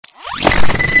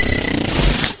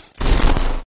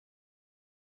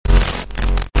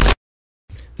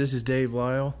This is Dave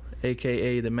Lyle,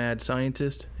 a.k.a. the Mad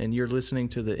Scientist, and you're listening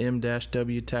to the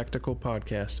M-W Tactical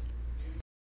Podcast.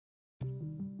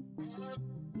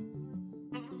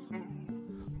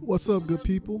 What's up, good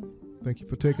people? Thank you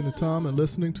for taking the time and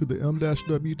listening to the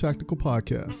M-W Tactical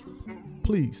Podcast.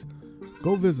 Please,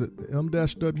 go visit the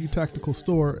M-W Tactical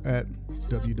store at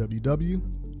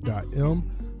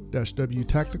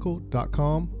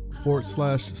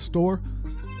www.m-wtactical.com/store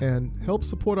and help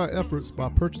support our efforts by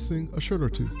purchasing a shirt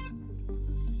or two.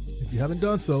 If you haven't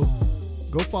done so,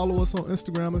 go follow us on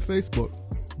Instagram and Facebook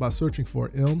by searching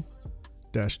for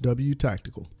M-W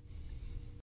Tactical.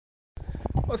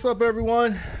 What's up,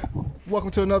 everyone?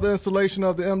 Welcome to another installation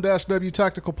of the M-W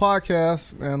Tactical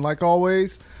Podcast. And like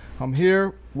always, I'm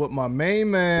here with my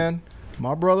main man,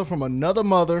 my brother from another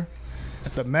mother,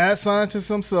 the mad scientist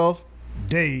himself,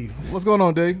 Dave. What's going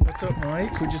on, Dave? What's up,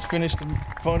 Mike? We just finished a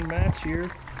fun match here.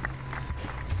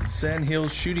 Sand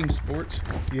Hills Shooting Sports.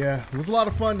 Yeah, it was a lot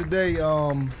of fun today.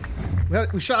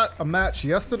 We shot a match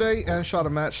yesterday and shot a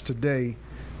match today,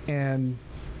 and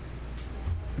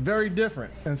very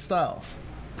different in styles.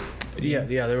 Yeah,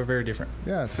 they were very different.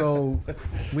 Yeah, so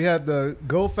we had the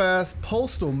Go Fast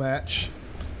Postal match.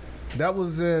 That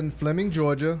was in Fleming,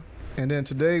 Georgia. And then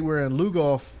today we're in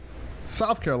Lugoff,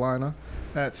 South Carolina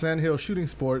at Sand Hill Shooting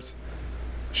Sports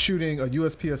shooting a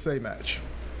USPSA match.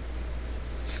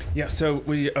 Yeah, so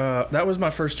we that was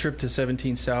my first trip to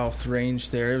 17 South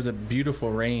range there. It was a beautiful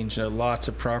range, lots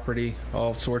of property,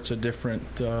 all sorts of different,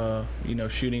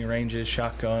 shooting ranges,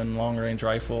 shotgun, long-range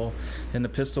rifle, and the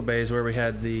pistol bays where we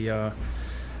had the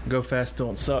Go Fast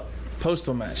Don't Suck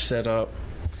postal match set up.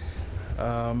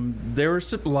 There were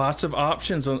lots of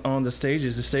options on the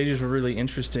stages. The stages were really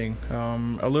interesting,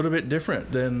 a little bit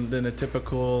different than a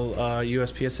typical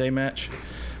USPSA match,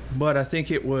 but I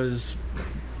think it was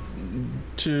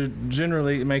to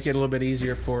generally make it a little bit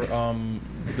easier for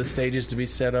the stages to be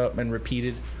set up and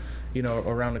repeated,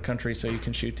 around the country, so you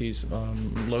can shoot these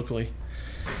locally.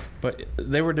 But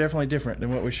they were definitely different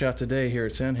than what we shot today here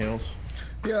at Sand Hills.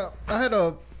 Yeah, I had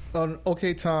an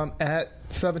okay time at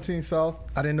 17 South.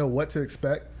 I didn't know what to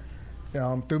expect.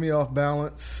 Threw me off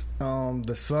balance.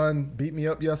 The sun beat me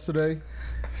up yesterday.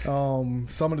 Some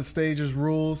of the stages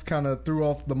rules kind of threw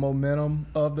off the momentum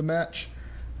of the match.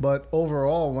 But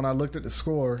overall, when I looked at the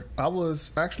score, I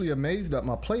was actually amazed at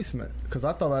my placement because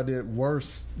I thought I did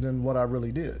worse than what I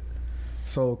really did.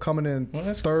 So coming in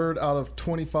third out of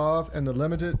 25 in the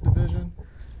limited division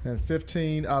and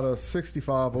 15 out of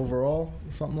 65 overall,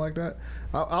 something like that.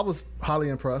 I was highly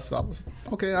impressed. I was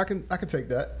okay. I can take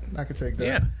that.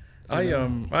 Yeah,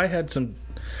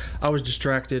 I was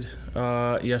distracted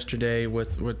yesterday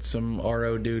with some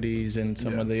RO duties and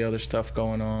some of the other stuff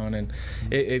going on, and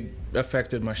it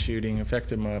affected my shooting,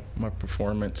 affected my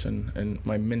performance and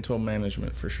my mental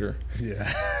management for sure.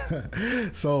 Yeah.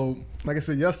 So, like I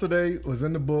said, yesterday was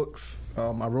in the books.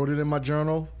 I wrote it in my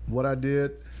journal, what I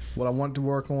did, what I wanted to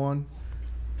work on.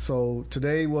 So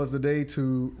today was the day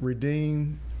to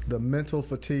redeem the mental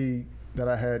fatigue that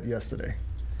I had yesterday.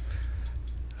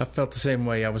 I felt the same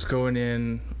way. I was going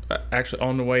in, actually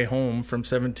on the way home from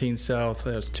 17 South.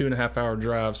 It was a 2.5 hour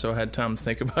drive, so I had time to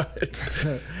think about it.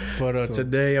 But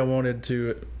today I wanted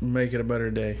to make it a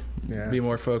better day, be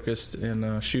more focused,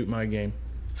 and shoot my game.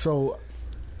 So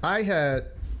I had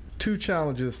 2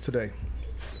 challenges today.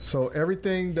 So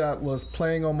everything that was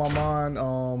playing on my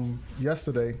mind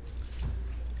yesterday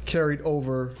carried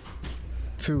over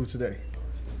to today.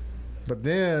 But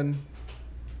then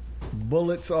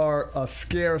bullets are a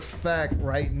scarce fact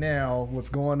right now, what's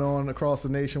going on across the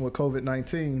nation with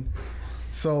COVID-19.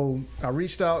 So I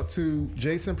reached out to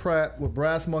Jason Pratt with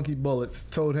Brass Monkey Bullets,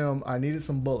 told him I needed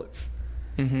some bullets.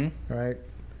 Mm-hmm. Right?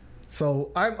 So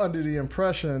I'm under the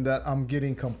impression that I'm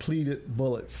getting completed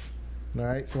bullets. All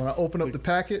right? So when I opened up the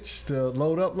package to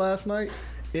load up last night,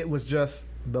 it was just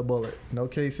the bullet. No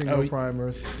casing, no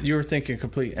primers. You were thinking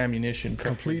complete ammunition.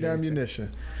 Complete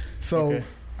ammunition. So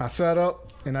I sat up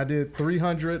and I did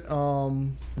 300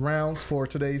 rounds for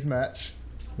today's match.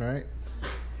 Right?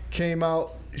 Came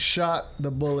out, shot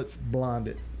the bullets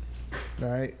blinded.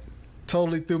 Right?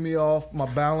 Totally threw me off my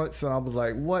balance, and I was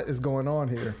like, what is going on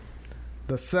here?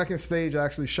 The second stage I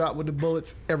actually shot with the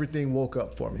bullets, everything woke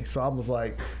up for me. So I was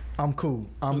like, I'm cool.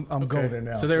 I'm golden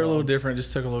now. So they're a little different.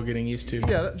 Just took a little getting used to.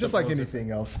 Yeah, just like anything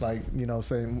else. Like,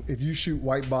 saying if you shoot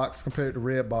white box compared to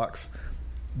red box,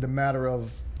 the matter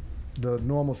of the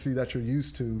normalcy that you're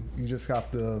used to, you just have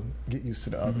to get used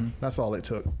to the other. That's all it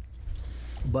took.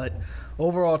 But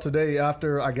overall today,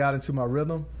 after I got into my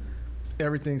rhythm,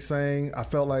 everything sang. I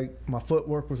felt like my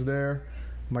footwork was there.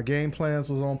 My game plans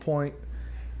was on point.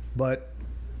 But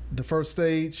the first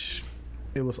stage,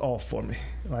 it was off for me.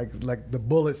 Like the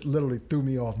bullets literally threw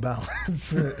me off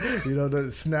balance. You know,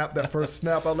 that first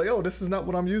snap, I was like, oh, this is not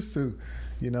what I'm used to.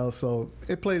 You know, so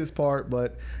it played its part,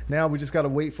 but now we just got to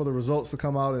wait for the results to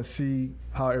come out and see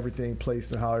how everything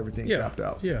placed and how everything tapped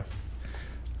out. Yeah.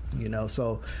 You know,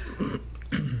 so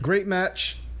great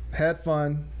match, had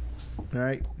fun. All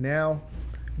right, now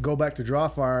go back to dry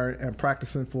fire and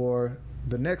practicing for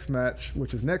the next match,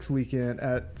 which is next weekend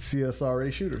at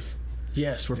CSRA Shooters.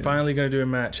 Yes, we're finally going to do a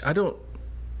match. I don't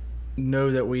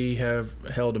know that we have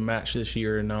held a match this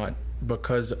year or not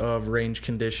because of range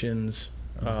conditions,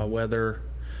 weather,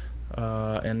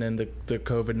 and then the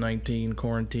COVID-19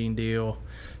 quarantine deal.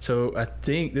 So I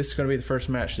think this is going to be the first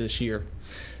match this year.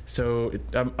 So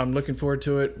I'm looking forward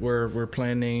to it. We're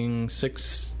planning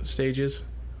 6 stages.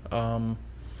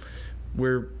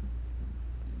 We're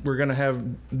going to have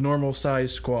normal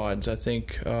size squads. I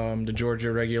think the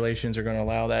Georgia regulations are going to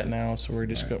allow that now. So we're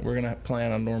going to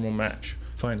plan a normal match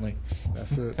finally.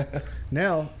 That's it.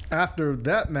 Now, after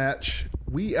that match,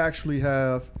 we actually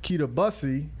have Keita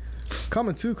Bussey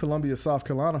coming to Columbia, South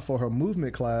Carolina for her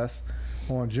movement class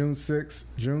on June 6th,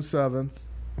 June 7th.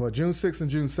 Well, June 6th and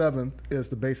June 7th is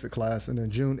the basic class, and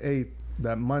then June 8th,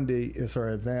 that Monday, is her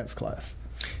advanced class.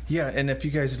 Yeah, and if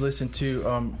you guys listened to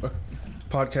a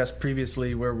podcast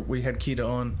previously where we had Keita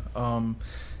on,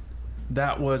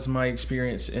 that was my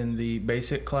experience in the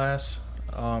basic class,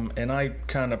 and I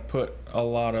kind of put a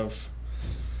lot of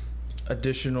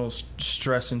additional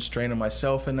stress and strain on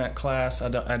myself in that class. I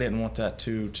didn't want that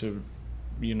to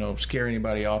scare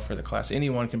anybody off for the class.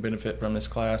 Anyone can benefit from this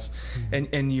class,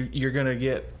 and you're going to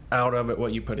get out of it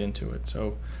what you put into it.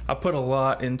 So I put a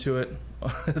lot into it.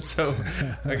 So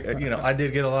I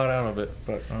did get a lot out of it,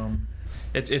 but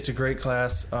it's a great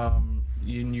class.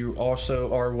 You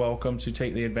also are welcome to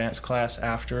take the advanced class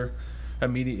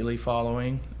immediately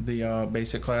following the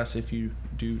basic class if you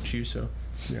do choose so.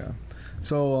 Yeah.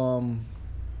 So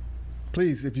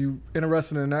please, if you're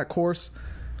interested in that course,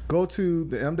 go to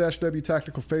the M-W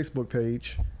Tactical Facebook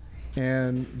page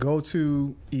and go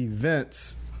to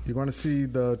events. You're going to see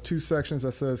the 2 sections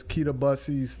that says Keita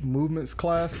Bussey's movements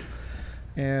class,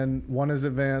 and one is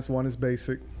advanced, one is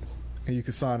basic, and you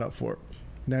can sign up for it.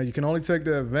 Now, you can only take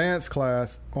the advanced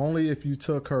class only if you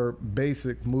took her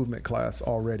basic movement class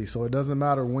already. So it doesn't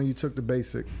matter when you took the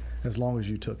basic as long as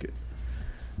you took it.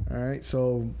 All right,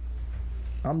 so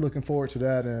I'm looking forward to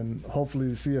that, and hopefully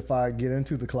to see if I get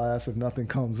into the class if nothing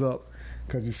comes up,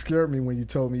 because you scared me when you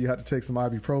told me you had to take some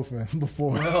ibuprofen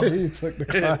before you took the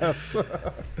class.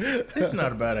 It's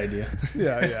not a bad idea.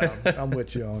 Yeah, I'm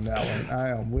with you on that one. I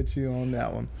am with you on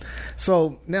that one.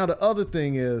 So now the other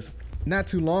thing is, not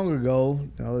too long ago,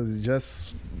 it was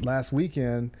just last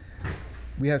weekend,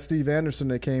 we had Steve Anderson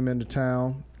that came into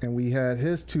town, and we had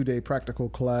his 2-day practical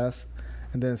class.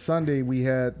 And then Sunday, we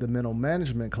had the mental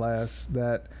management class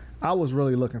that I was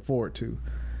really looking forward to.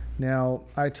 Now,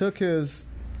 I took his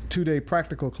 2-day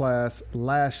practical class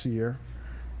last year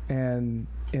and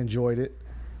enjoyed it.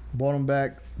 Brought him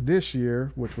back this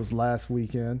year, which was last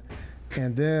weekend.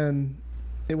 And then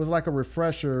it was like a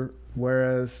refresher,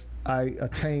 whereas I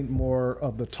attained more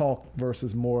of the talk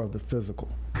versus more of the physical.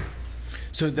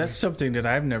 So that's something that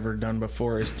I've never done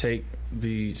before, is take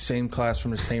the same class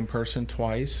from the same person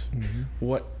twice.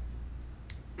 Mm-hmm.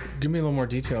 Give me a little more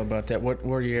detail about that. What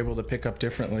were you able to pick up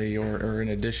differently or in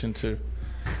addition to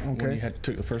when you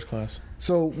took the first class?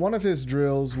 So one of his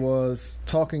drills was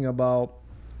talking about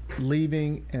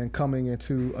leaving and coming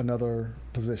into another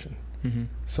position. Mm-hmm.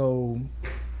 So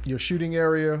your shooting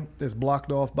area is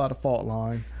blocked off by the fault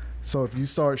line. So if you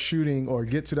start shooting or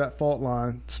get to that fault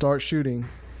line, start shooting.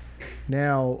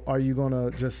 Now, are you going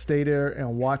to just stay there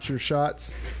and watch your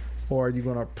shots, or are you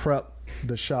going to prep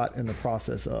the shot in the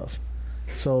process of?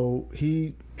 So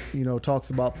he,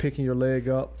 talks about picking your leg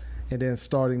up and then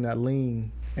starting that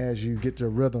lean as you get the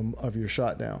rhythm of your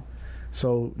shot down.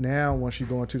 So now once you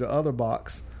go into the other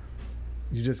box,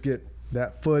 you just get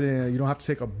that foot in. You don't have to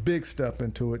take a big step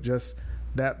into it, just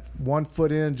that 1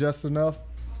 foot in just enough,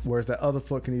 whereas that other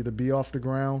foot can either be off the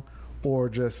ground or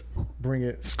just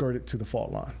skirt it to the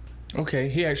fault line. Okay,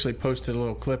 he actually posted a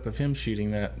little clip of him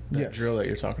shooting that yes. drill that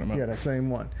you're talking about. Yeah, that same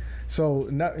one. So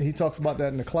he talks about that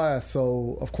in the class.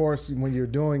 So, of course, when you're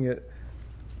doing it,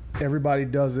 everybody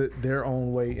does it their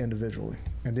own way individually.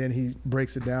 And then he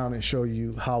breaks it down and show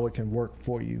you how it can work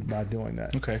for you by doing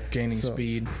that. Okay, gaining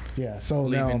speed. Yeah, so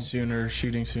leaving sooner,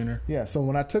 shooting sooner. Yeah, so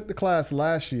when I took the class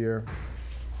last year,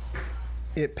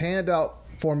 it panned out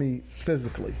for me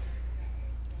physically.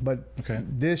 But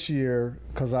this year,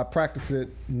 because I practiced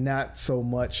it not so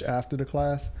much after the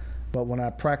class, but when I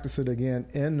practiced it again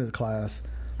in the class,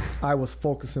 I was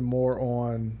focusing more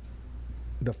on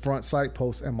the front sight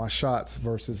post and my shots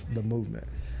versus the movement.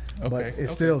 Okay. But it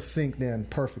still synced in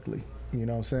perfectly. You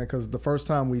know what I'm saying? Because the first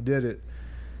time we did it,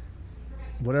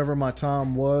 whatever my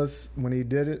time was when he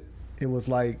did it, it was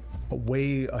like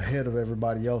way ahead of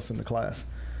everybody else in the class.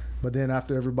 But then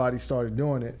after everybody started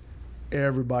doing it,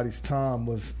 everybody's time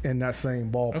was in that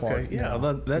same ballpark. Okay, yeah,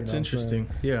 that's interesting.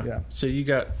 Yeah. So you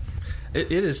got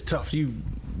it is tough. You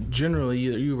generally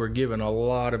you were given a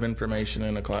lot of information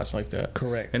in a class like that.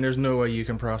 Correct. And there's no way you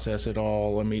can process it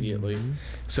all immediately.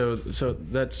 So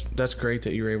that's great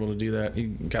that you were able to do that. You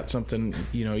got something,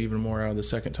 even more out of the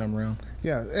second time around.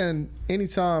 Yeah, and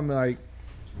anytime, like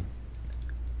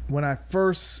when I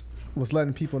first was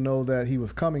letting people know that he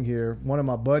was coming here, one of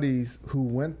my buddies who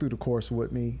went through the course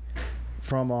with me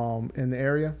from in the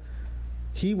area,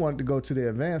 he wanted to go to the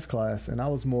advanced class, and I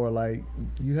was more like,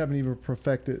 you haven't even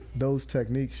perfected those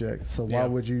techniques yet, so why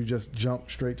would you just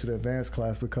jump straight to the advanced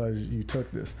class because you took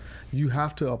this? You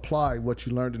have to apply what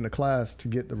you learned in the class to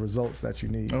get the results that you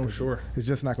need. Oh, sure. It's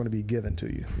just not going to be given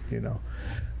to you,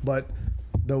 But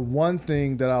the one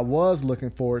thing that I was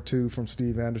looking forward to from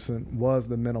Steve Anderson was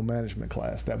the mental management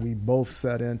class that we both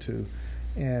set into.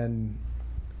 And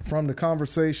from the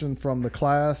conversation from the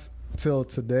class till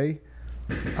today,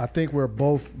 I think we're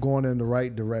both going in the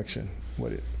right direction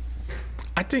with it.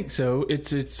 I think so.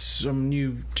 It's some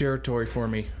new territory for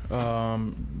me.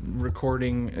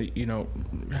 Recording,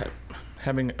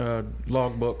 having a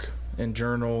logbook and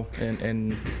journal,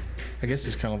 and I guess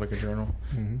it's kind of like a journal,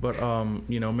 but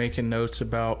making notes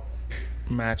about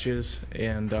matches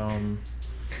and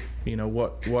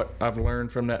what I've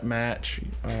learned from that match,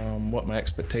 what my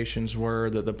expectations were,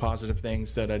 the positive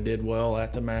things that I did well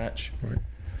at the match. Right.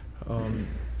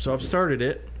 So I've started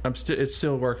it. It's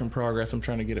still a work in progress. I'm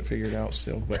trying to get it figured out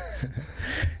still. But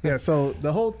yeah. So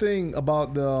the whole thing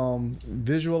about the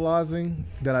visualizing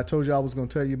that I told you I was going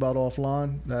to tell you about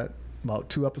offline, that about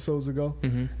 2 episodes ago,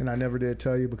 and I never did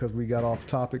tell you because we got off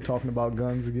topic talking about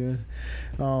guns again.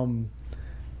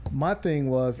 My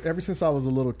thing was, ever since I was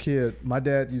a little kid, my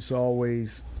dad used to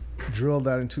always drill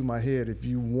that into my head. If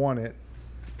you want it,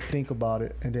 think about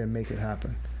it and then make it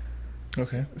happen.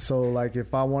 Okay. So like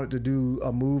if I wanted to do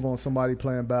a move on somebody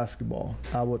playing basketball,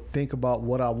 I would think about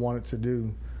what I wanted to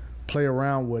do, play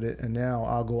around with it, and now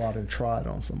I'll go out and try it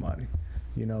on somebody.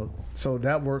 So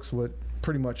that works with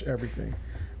pretty much everything.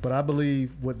 But I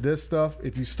believe with this stuff,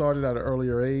 if you started at an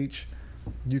earlier age,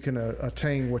 you can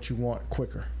attain what you want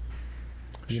quicker.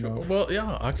 Sure. Well,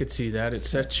 yeah, I could see that. It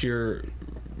sets your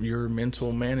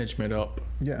mental management up,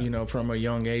 from a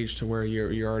young age to where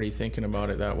you're already thinking about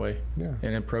it that way,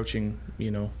 and approaching,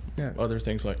 other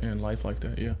things like in life like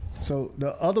that. Yeah. So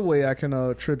the other way I can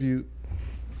attribute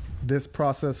this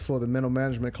process for the mental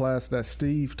management class that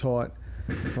Steve taught,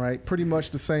 right? Pretty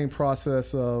much the same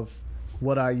process of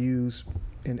what I use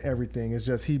in everything. It's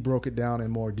just he broke it down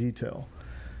in more detail.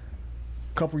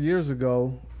 A couple years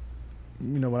ago,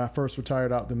 when I first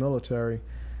retired out the military,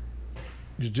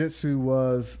 jiu-jitsu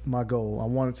was my goal. I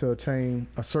wanted to attain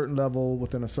a certain level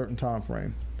within a certain time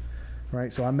frame,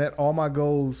 right? So I met all my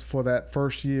goals for that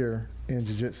first year in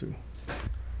jiu-jitsu.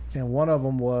 And one of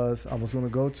them was I was going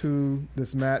to go to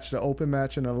this match, the open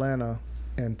match in Atlanta,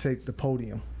 and take the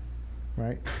podium,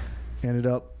 right? Ended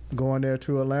up going there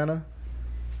to Atlanta.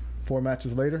 4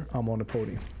 matches later, I'm on the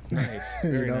podium. Nice.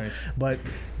 Very nice. But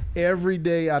every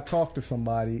day I talked to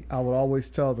somebody, I would always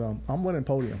tell them, I'm winning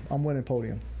podium. I'm winning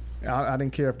podium. I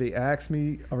didn't care if they asked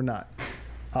me or not.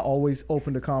 I always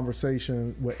opened the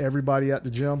conversation with everybody at the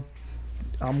gym.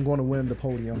 I'm going to win the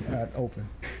podium at Open,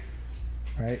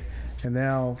 right? And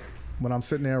now when I'm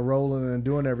sitting there rolling and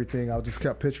doing everything, I just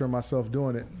kept picturing myself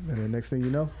doing it. And the next thing you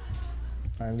know,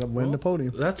 I ended up winning the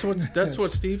podium. That's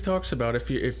what Steve talks about.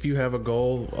 If you have a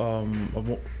goal of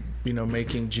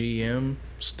making GM,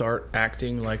 start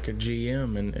acting like a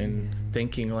GM and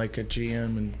thinking like a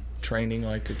GM and training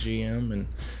like a GM. And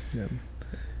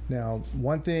now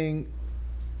one thing,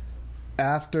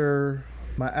 after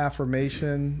my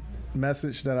affirmation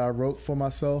message that I wrote for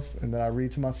myself and that I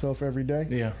read to myself every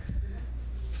day,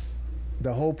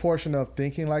 the whole portion of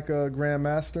thinking like a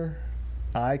grandmaster,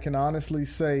 I can honestly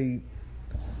say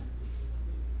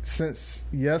since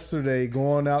yesterday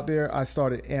going out there, I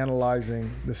started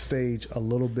analyzing the stage a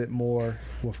little bit more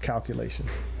with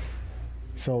calculations.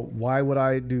 So why would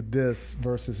I do this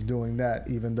versus doing that,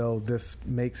 even though this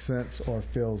makes sense or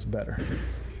feels better?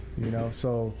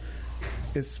 So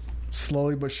it's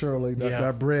slowly but surely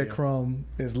that breadcrumb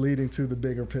is leading to the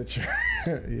bigger picture.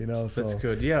 So that's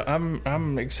good. Yeah,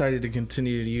 I'm excited to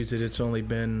continue to use it. It's only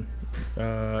been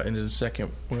into the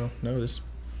second. Well, no, this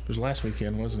was last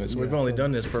weekend, wasn't it? So we've only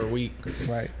done this for a week,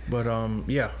 right? But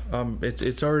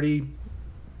it's already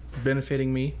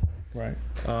benefiting me. Right.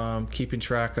 Keeping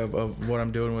track of what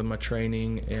I'm doing with my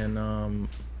training and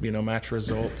match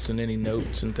results and any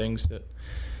notes and things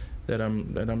that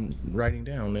I'm writing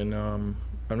down. And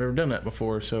I've never done that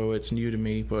before, so it's new to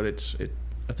me, but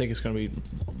I think it's going to be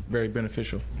very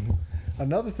beneficial.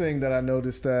 Another thing that I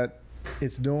noticed that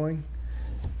it's doing,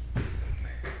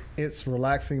 it's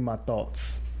relaxing my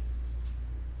thoughts.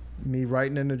 Me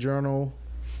writing in the journal,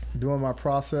 doing my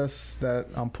process that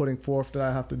I'm putting forth that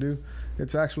I have to do,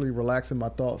 it's actually relaxing my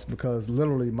thoughts, because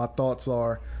literally my thoughts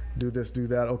are do this, do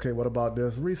that. Okay, what about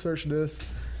this? Research this.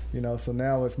 So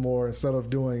now it's more, instead of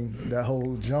doing that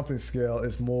whole jumping scale,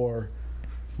 it's more,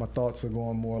 my thoughts are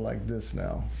going more like this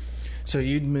now. So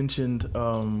you'd mentioned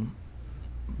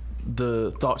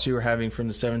the thoughts you were having from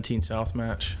the 17 South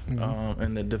match,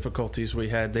 and the difficulties we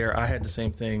had there. I had the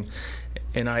same thing,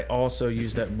 and I also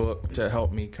used that book to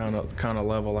help me kind of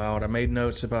level out. I made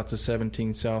notes about the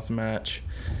 17 South match.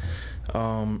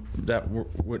 That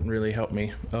wouldn't really help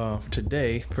me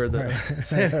today for the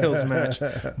Sandhills match,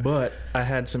 but I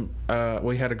had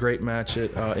we had a great match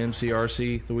at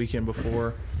MCRC the weekend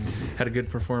before. Had a good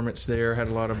performance there, had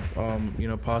a lot of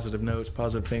positive notes,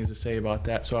 positive things to say about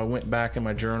that. So I went back in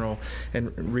my journal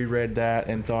and reread that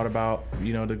and thought about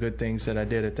the good things that I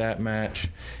did at that match,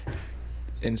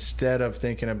 instead of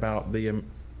thinking about the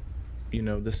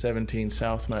 17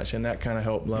 South match, and that kind of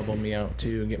helped level me out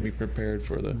too and get me prepared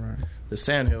for the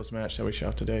Sandhills match that we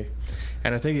shot today.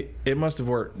 And I think it must have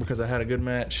worked, because I had a good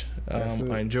match.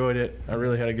 I enjoyed it. I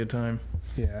really had a good time.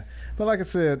 Yeah, but like I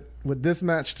said, with this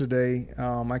match today,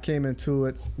 I came into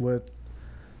it with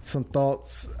some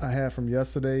thoughts I had from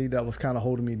yesterday that was kind of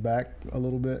holding me back a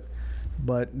little bit.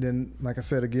 But then, like I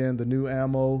said, again, the new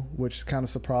ammo, which kind of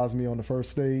surprised me on the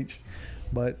first stage,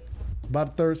 but by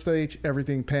the third stage,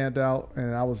 everything panned out,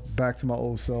 and I was back to my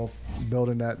old self,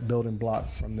 building that building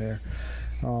block from there.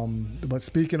 But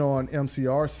speaking on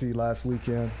MCRC last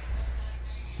weekend,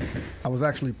 I was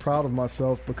actually proud of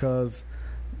myself, because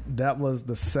that was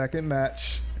the second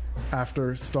match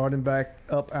after starting back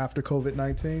up after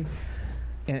COVID-19.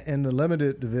 And in the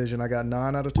limited division, I got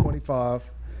 9 out of 25.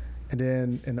 And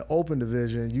then in the open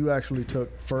division, you actually took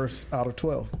first out of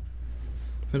 12.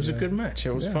 It was a good match.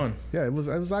 It was fun. Yeah, it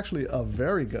was actually a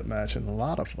very good match and a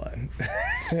lot of fun.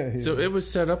 So it was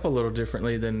set up a little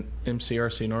differently than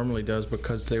MCRC normally does,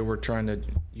 because they were trying to,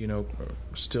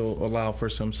 still allow for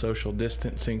some social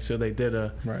distancing. So they did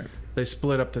they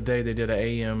split up the day. They did an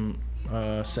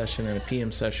AM session and a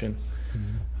PM session.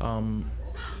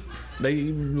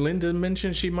 Linda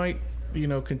mentioned she might,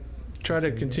 try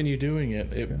to continue doing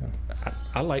it.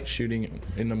 I like shooting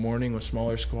in the morning with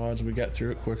smaller squads. We got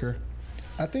through it quicker.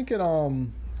 I think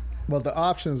the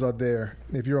options are there.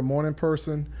 If you're a morning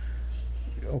person,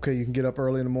 okay, you can get up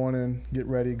early in the morning, get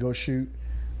ready, go shoot.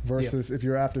 Versus if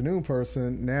you're an afternoon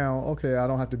person, now, okay, I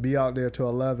don't have to be out there till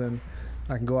 11.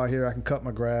 I can go out here, I can cut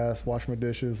my grass, wash my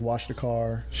dishes, wash the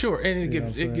car. Sure, and it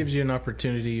gives you an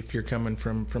opportunity if you're coming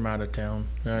from out of town.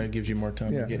 It gives you more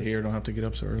time to get here. Don't have to get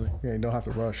up so early. Yeah, you don't have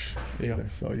to rush either.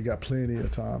 So you got plenty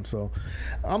of time. So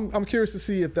I'm curious to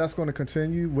see if that's going to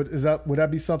continue. Would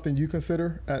that be something you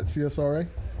consider at CSRA?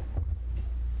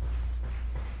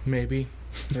 Maybe.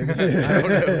 I don't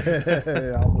know.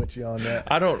 Yeah, I'm with you on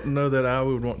that. I don't know that I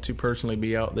would want to personally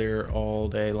be out there all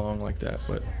day long like that,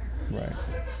 but right.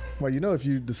 Well, if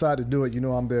you decide to do it,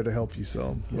 I'm there to help you.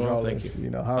 So, thank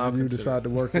you. However you decide to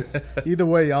work it. Either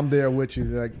way, I'm there with you,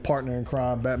 like partner in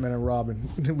crime, Batman and Robin.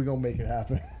 We're going to make it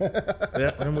happen.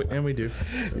 Yeah, and we do.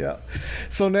 Yeah.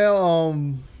 So now,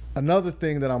 another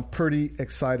thing that I'm pretty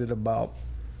excited about,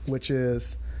 which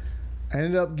is I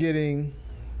ended up getting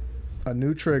a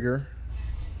new trigger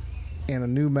and a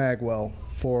new magwell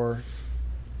for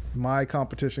my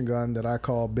competition gun that I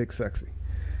call Big Sexy.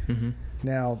 Mm-hmm.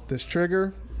 Now, this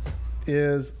trigger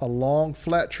is a long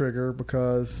flat trigger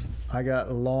because I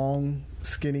got long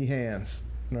skinny hands,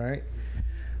 right?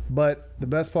 But the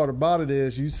best part about it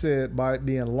is you said by it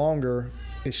being longer,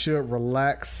 it should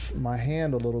relax my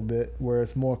hand a little bit where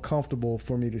it's more comfortable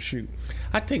for me to shoot.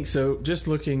 I think so. Just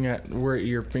looking at where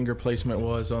your finger placement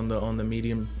was on the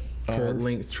medium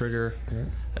length trigger,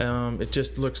 it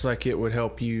just looks like it would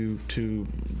help you to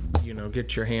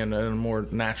get your hand in a more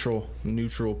natural,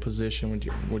 neutral position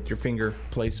with your finger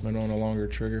placement on a longer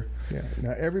trigger. Yeah.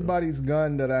 Now everybody's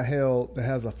gun that I held that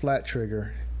has a flat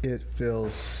trigger, it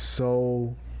feels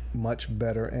so much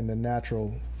better in the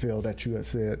natural feel that you had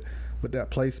said with that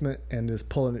placement and just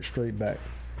pulling it straight back.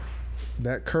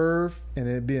 That curve and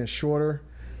it being shorter,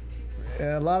 and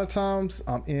a lot of times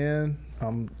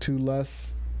I'm too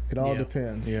less. It all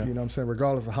depends. Yeah. You know what I'm saying?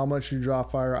 Regardless of how much you dry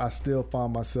fire, I still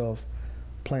find myself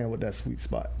playing with that sweet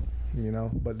spot. you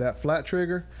know. But that flat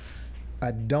trigger,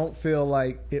 I don't feel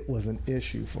like it was an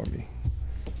issue for me.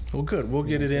 Well, good. We'll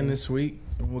get it in this week.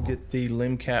 We'll get the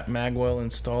limb cap magwell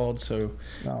installed so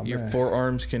your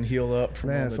forearms can heal up from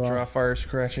all the dry fire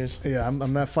scratches. Yeah,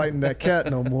 I'm not fighting that cat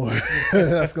no more.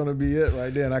 That's going to be it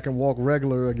right there. And I can walk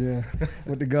regular again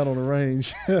with the gun on the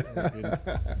range.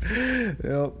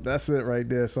 Yep, that's it right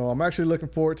there. So I'm actually looking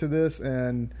forward to this.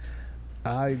 And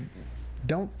I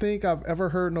don't think I've ever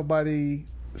heard nobody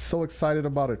so excited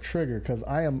about a trigger, because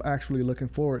I am actually looking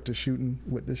forward to shooting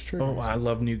with this trigger. Oh, I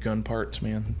love new gun parts,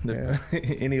 man. Yeah.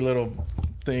 Any little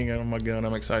thing on my gun,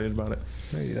 I'm excited about it.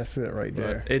 Hey, that's it right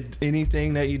there.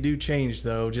 Anything that you do change,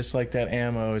 though, just like that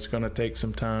ammo, it's going to take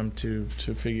some time to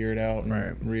figure it out and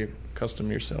reaccustom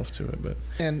yourself to it.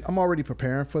 And I'm already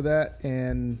preparing for that,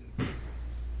 and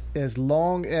as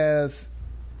long as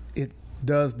it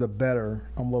does the better,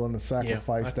 I'm willing to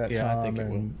sacrifice that time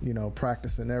and, you know,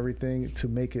 practice and everything to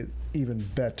make it even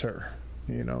better.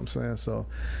 You know what I'm saying? So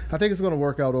I think it's going to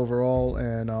work out overall.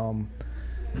 And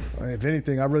if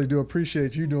anything, I really do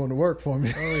appreciate you doing the work for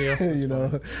me. Oh, yeah. You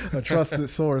know, a trusted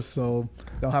source. So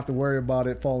don't have to worry about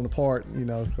it falling apart, you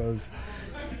know, because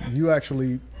you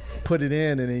actually put it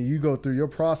in and then you go through your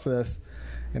process.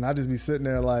 And I just be sitting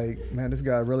there like, man, this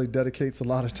guy really dedicates a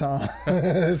lot of time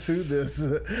to this.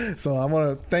 So I want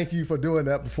to thank you for doing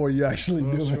that before you actually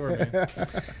do it. Man.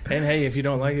 And hey, if you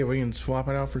don't like it, we can swap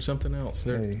it out for something else.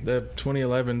 The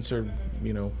 2011s are,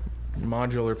 you know,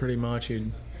 modular pretty much.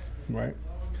 You'd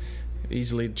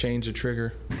easily change the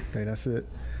trigger. Hey, that's it.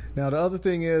 Now the other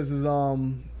thing is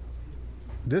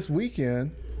this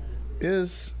weekend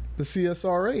is the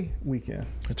CSRA weekend.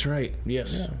 That's right.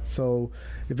 Yes. Yeah. So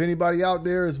if anybody out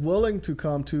there is willing to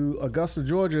come to Augusta,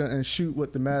 Georgia and shoot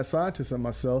with the Mad Scientist and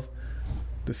myself,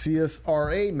 the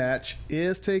CSRA match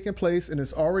is taking place and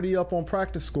it's already up on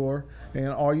Practice Score. And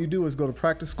all you do is go to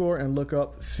Practice Score and look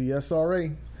up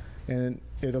CSRA, and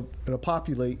it'll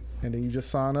populate, and then you just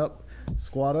sign up,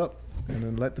 squad up, and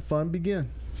then let the fun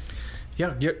begin.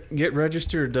 Yeah, get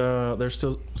registered. There's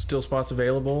still spots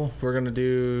available. We're going to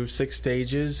do 6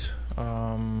 stages.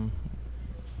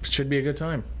 Should be a good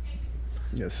time.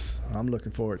 Yes, I'm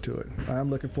looking forward to it.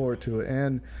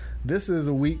 And this is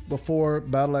a week before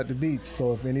Battle at the Beach.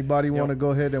 So if anybody want to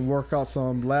go ahead and work out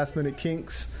some last-minute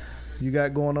kinks you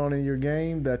got going on in your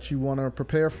game that you want to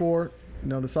prepare for, you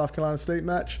know, the South Carolina State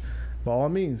match, by all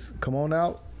means, come on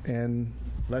out and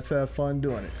let's have fun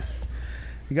doing it.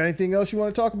 You got anything else you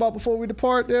want to talk about before we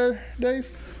depart there, Dave?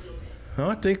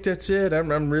 I think that's it.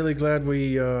 I'm really glad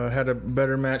we had a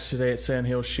better match today at Sand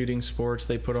Hill Shooting Sports.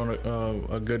 They put on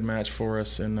a good match for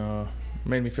us and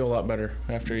made me feel a lot better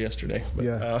after yesterday.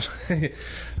 But, I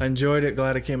enjoyed it.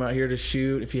 Glad I came out here to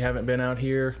shoot. If you haven't been out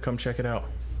here, come check it out.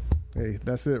 Hey,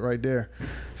 that's it right there.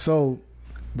 So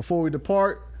before we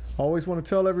depart, I always want to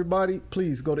tell everybody,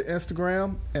 please go to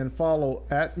Instagram and follow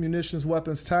at Munitions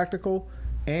Weapons Tactical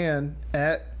and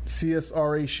at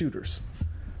CSRA Shooters.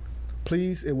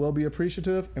 Please, it will be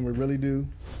appreciative, and we really do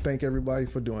thank everybody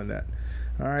for doing that.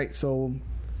 All right, so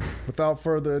without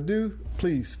further ado,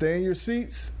 please stay in your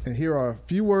seats, and here are a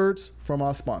few words from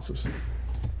our sponsors.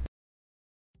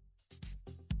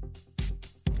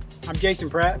 I'm Jason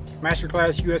Pratt,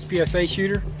 Masterclass USPSA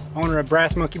shooter, owner of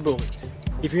Brass Monkey Bullets.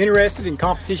 If you're interested in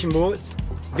competition bullets,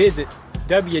 visit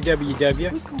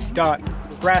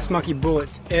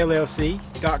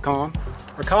www.brassmonkeybulletsllc.com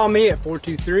or call me at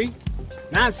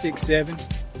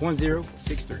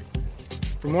 423-967-1063.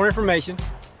 For more information,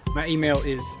 my email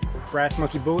is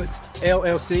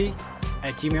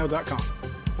brassmonkeybulletsllc@gmail.com.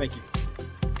 Thank you.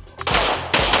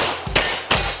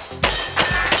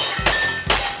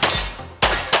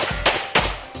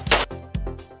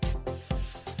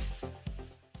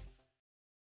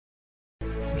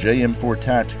 JM4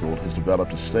 Tactical has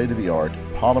developed a state-of-the-art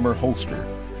polymer holster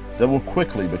that will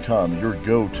quickly become your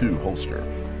go-to holster.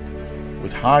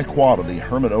 With high-quality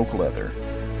Herman oak leather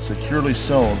securely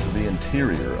sewn to the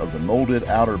interior of the molded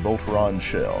outer Boltaron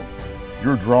shell,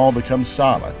 your draw becomes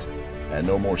silent and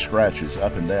no more scratches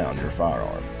up and down your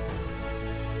firearm.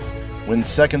 When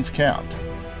seconds count,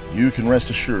 you can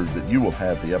rest assured that you will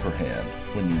have the upper hand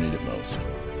when you need it most.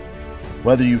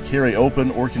 Whether you carry open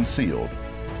or concealed,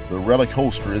 the Relic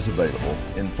holster is available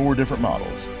in 4 different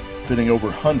models, fitting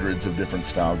over hundreds of different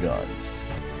style guns.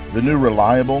 The new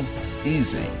reliable,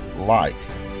 easy, light,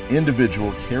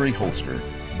 individual carry holster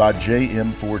by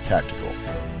JM4 Tactical.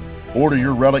 Order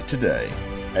your Relic today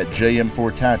at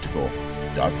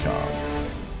jm4tactical.com.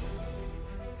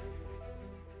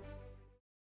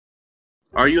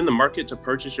 Are you in the market to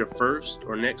purchase your first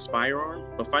or next firearm,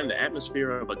 but find the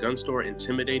atmosphere of a gun store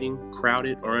intimidating,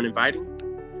 crowded, or uninviting?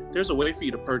 There's a way for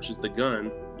you to purchase the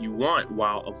gun you want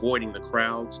while avoiding the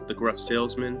crowds, the gruff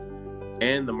salesmen,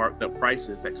 and the marked up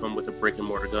prices that come with a brick and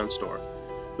mortar gun store.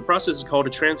 The process is called a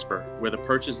transfer, where the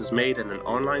purchase is made in an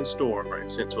online store and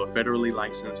sent to a federally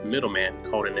licensed middleman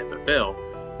called an FFL,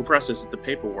 who processes the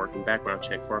paperwork and background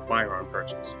check for a firearm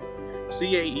purchase.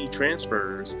 CAE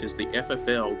Transfers is the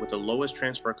FFL with the lowest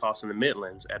transfer cost in the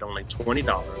Midlands at only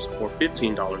 $20 or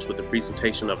 $15 with the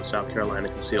presentation of a South Carolina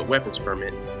concealed weapons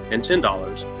permit and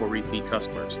 $10 for repeat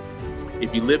customers.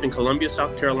 If you live in Columbia,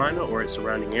 South Carolina or its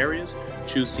surrounding areas,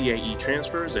 choose CAE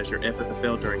Transfers as your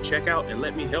FFL during checkout and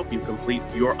let me help you complete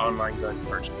your online gun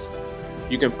purchase.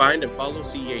 You can find and follow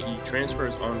CAE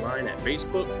Transfers online at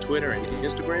Facebook, Twitter, and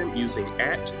Instagram using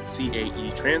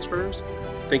 @CAE Transfers.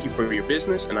 Thank you for your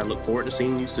business, and I look forward to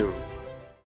seeing you soon.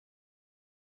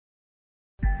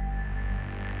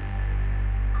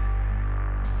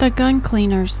 The Gun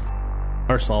Cleaners.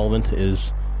 Our solvent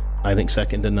is, I think,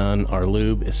 second to none. Our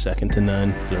lube is second to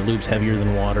none. Our lube's heavier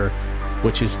than water,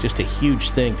 which is just a huge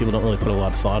thing. People don't really put a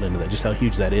lot of thought into that, just how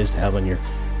huge that is to have on your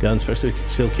gun, especially if you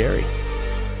concealed carry.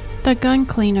 The Gun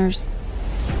Cleaners.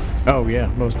 Oh, yeah,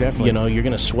 most definitely. You know, you're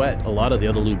going to sweat a lot of the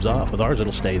other lubes off. With ours,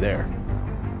 it'll stay there.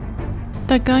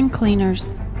 The Gun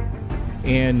Cleaners.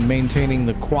 And maintaining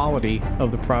the quality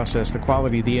of the process, the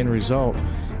quality of the end result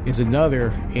is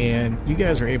another, and you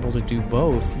guys are able to do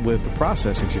both with the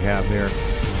process that you have there.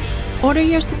 Order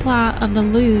your supply of the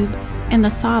lube and the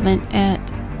solvent at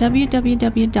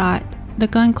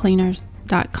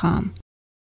www.theguncleaners.com.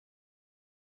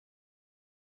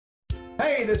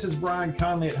 Hey, this is Brian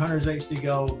Conley at Hunters HD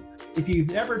Gold. If you've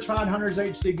never tried Hunters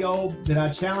HD Gold, then I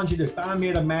challenge you to find me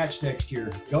at a match next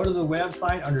year. Go to the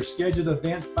website under scheduled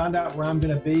events, find out where I'm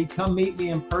going to be. Come meet me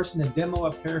in person and demo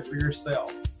a pair for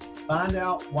yourself. Find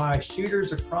out why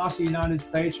shooters across the United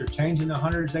States are changing to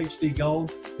Hunters HD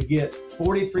Gold to get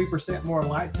 43% more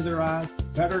light to their eyes,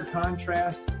 better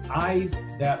contrast, eyes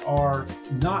that are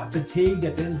not fatigued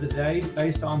at the end of the day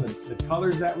based on the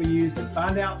colors that we use, and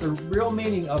find out the real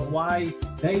meaning of why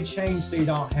they change so you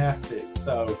don't have to.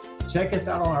 So check us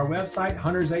out on our website,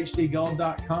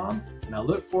 huntershdgold.com, and I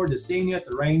look forward to seeing you at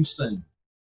the range soon.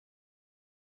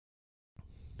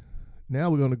 Now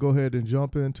we're going to go ahead and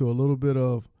jump into a little bit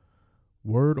of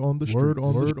word on the street.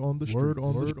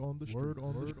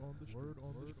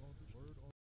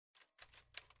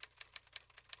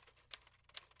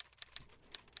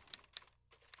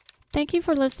 Thank you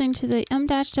for listening to the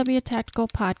M-W Tactical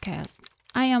Podcast.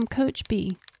 I am Coach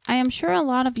B. I am sure a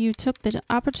lot of you took the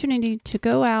opportunity to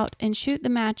go out and shoot the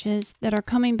matches that are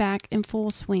coming back in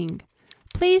full swing.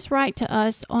 Please write to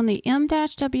us on the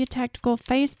M-W Tactical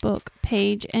Facebook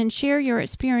page and share your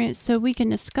experience so we can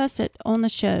discuss it on the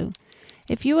show.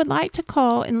 If you would like to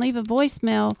call and leave a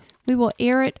voicemail, we will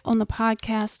air it on the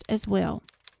podcast as well.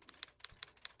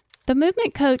 The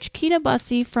movement coach Keita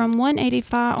Bussey from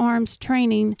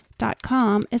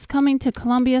 180firearmstraining.com is coming to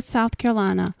Columbia, South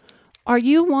Carolina. Are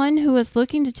you one who is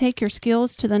looking to take your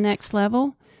skills to the next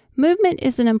level? Movement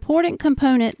is an important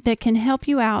component that can help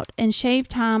you out and shave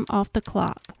time off the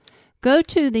clock. Go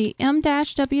to the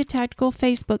M-W Tactical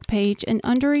Facebook page and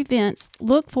under events,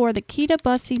 look for the Keita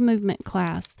Bussey movement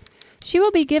class. She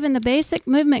will be given the basic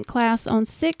movement class on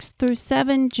 6 through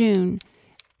 7 June.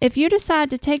 If you decide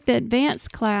to take the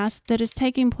advanced class that is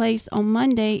taking place on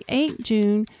Monday, 8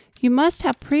 June, you must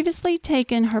have previously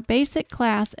taken her basic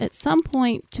class at some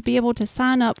point to be able to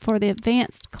sign up for the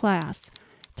advanced class.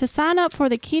 To sign up for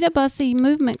the Keita Bussey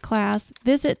movement class,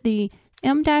 visit the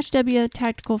M-W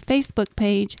Tactical Facebook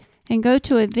page and go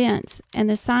to events, and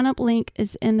the sign up link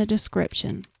is in the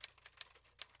description.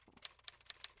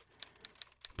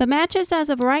 The matches as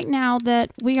of right now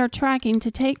that we are tracking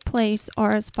to take place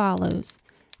are as follows.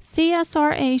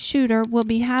 CSRA Shooter will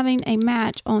be having a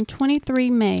match on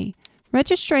 23 May.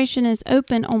 Registration is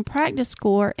open on Practice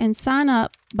Score and sign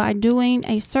up by doing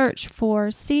a search for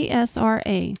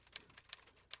CSRA.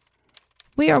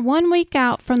 We are 1 week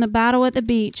out from the Battle at the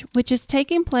Beach, which is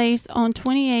taking place on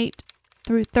 28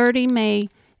 through 30 May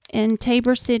in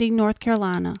Tabor City, North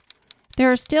Carolina.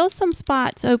 There are still some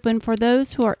spots open for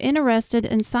those who are interested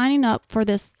in signing up for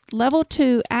this Level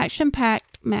 2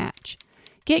 action-packed match.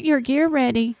 Get your gear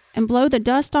ready and blow the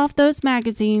dust off those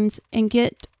magazines and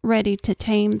get ready to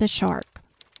tame the shark.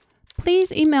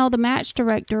 Please email the match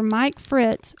director, Mike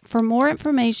Fritz, for more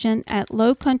information at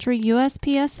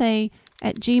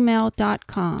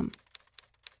lowcountryuspsa@gmail.com.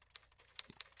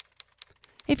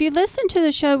 If you listen to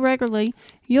the show regularly,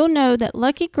 you'll know that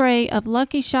Lucky Gray of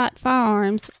Lucky Shot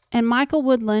Firearms and Michael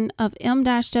Woodland of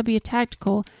M-W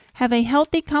Tactical have a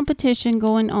healthy competition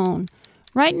going on.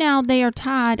 Right now, they are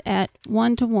tied at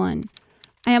 1-1.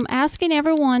 I am asking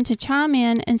everyone to chime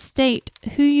in and state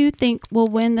who you think will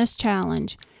win this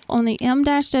challenge on the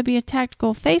M-W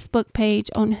Tactical Facebook page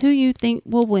on who you think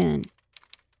will win.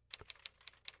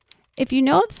 If you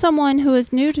know of someone who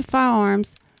is new to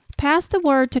firearms, pass the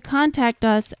word to contact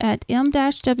us at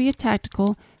M-W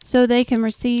Tactical so they can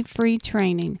receive free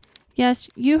training. Yes,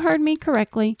 you heard me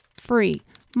correctly, free.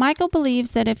 Michael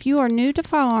believes that if you are new to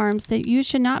firearms, that you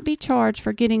should not be charged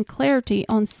for getting clarity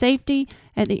on safety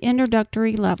at the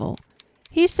introductory level.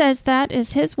 He says that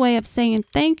is his way of saying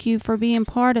thank you for being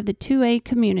part of the 2A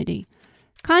community.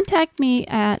 Contact me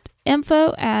at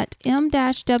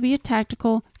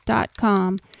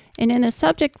info@m-wtactical.com and in the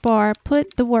subject bar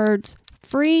put the words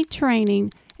free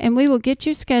training and we will get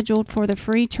you scheduled for the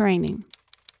free training.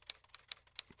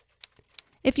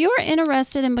 If you are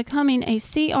interested in becoming a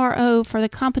CRO for the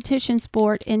competition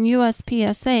sport in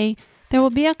USPSA, there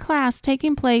will be a class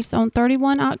taking place on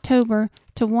 31 October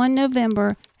to 1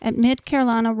 November at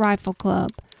Mid-Carolina Rifle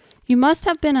Club. You must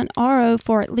have been an RO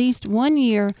for at least 1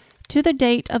 year to the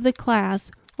date of the class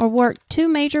or worked 2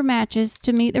 major matches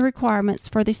to meet the requirements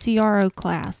for the CRO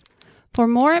class. For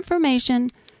more information,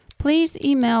 please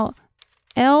email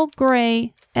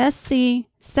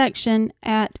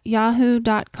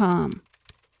lgrayscsection@yahoo.com.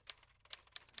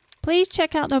 Please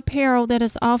check out the apparel that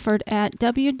is offered at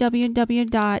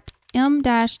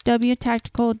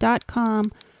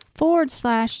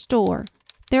www.m-wtactical.com/store.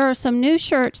 There are some new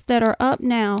shirts that are up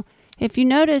now. If you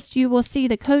notice, you will see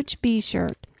the Coach B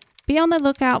shirt. Be on the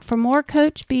lookout for more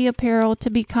Coach B apparel to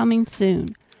be coming soon.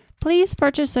 Please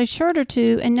purchase a shirt or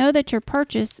two and know that your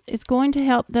purchase is going to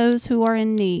help those who are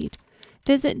in need.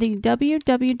 Visit the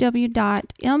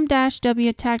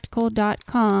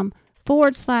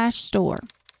www.m-wtactical.com/store.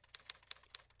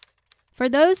 For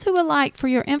those who would like for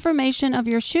your information of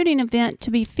your shooting event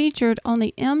to be featured on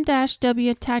the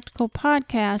M-W Tactical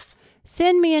podcast,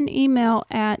 send me an email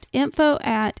at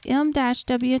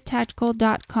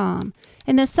info@m-wtactical.com.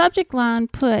 In the subject line,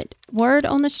 put word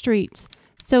on the streets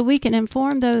so we can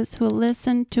inform those who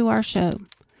listen to our show.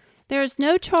 There is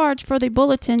no charge for the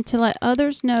bulletin to let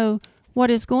others know what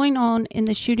is going on in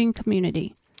the shooting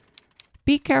community.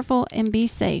 Be careful and be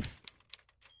safe.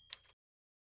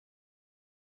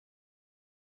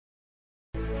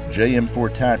 JM4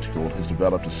 Tactical has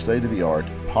developed a state-of-the-art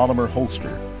polymer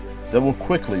holster that will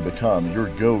quickly become your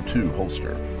go-to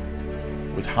holster.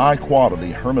 With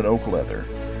high-quality Herman oak leather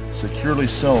securely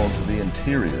sewn to the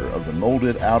interior of the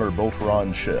molded outer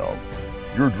Boltaron shell,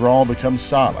 your draw becomes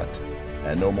silent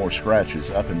and no more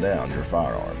scratches up and down your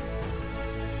firearm.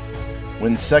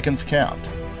 When seconds count,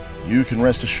 you can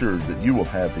rest assured that you will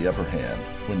have the upper hand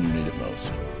when you need it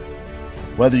most.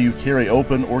 Whether you carry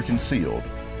open or concealed,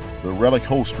 the Relic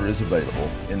holster is available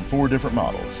in 4 different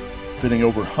models, fitting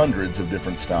over hundreds of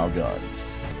different style guns.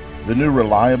 The new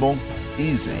reliable,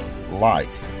 easy, light,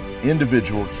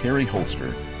 individual carry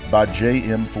holster by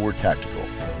JM4 Tactical.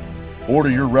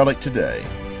 Order your Relic today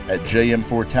at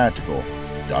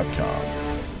jm4tactical.com.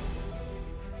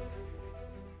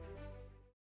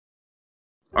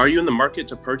 Are you in the market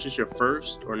to purchase your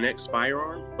first or next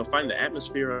firearm, but find the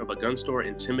atmosphere of a gun store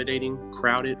intimidating,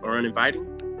 crowded, or uninviting?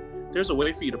 There's a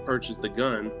way for you to purchase the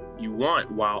gun you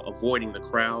want while avoiding the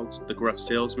crowds, the gruff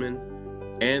salesmen,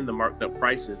 and the marked up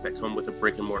prices that come with a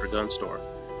brick and mortar gun store.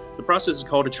 The process is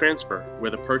called a transfer,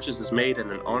 where the purchase is made in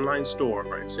an online store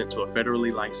and sent to a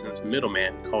federally licensed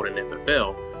middleman called an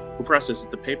FFL, who processes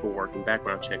the paperwork and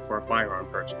background check for a firearm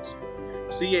purchase.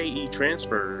 CAE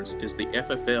Transfers is the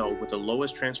FFL with the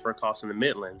lowest transfer cost in the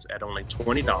Midlands at only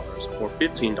 $20 or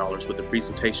 $15 with the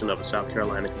presentation of a South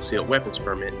Carolina concealed weapons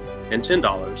permit and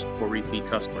 $10 for repeat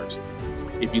customers.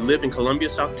 If you live in Columbia,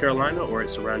 South Carolina or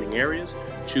its surrounding areas,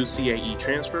 choose CAE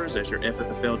Transfers as your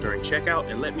FFL during checkout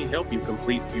and let me help you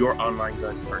complete your online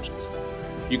gun purchase.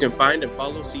 You can find and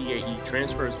follow CAE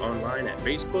Transfers online at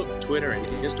Facebook, Twitter, and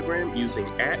Instagram using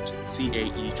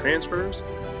 @CAE Transfers.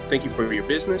 Thank you for your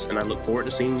business, and I look forward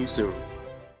to seeing you soon.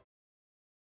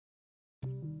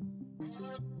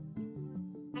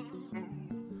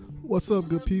 What's up,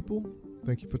 good people?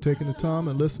 Thank you for taking the time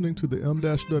and listening to the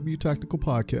M-W Tactical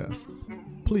podcast.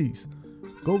 Please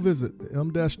go visit the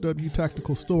M-W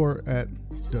Tactical store at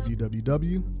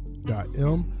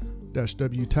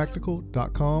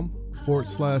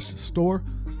www.m-wtactical.com/store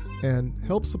and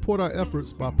help support our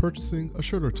efforts by purchasing a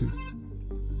shirt or two.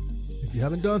 If you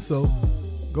haven't done so,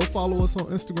 go follow us on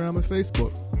Instagram and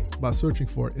Facebook by searching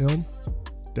for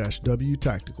M-W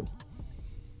Tactical.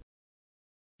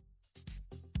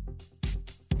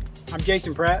 I'm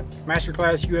Jason Pratt,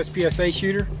 Masterclass USPSA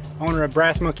shooter, owner of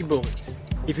Brass Monkey Bullets.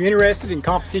 If you're interested in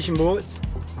competition bullets,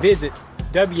 visit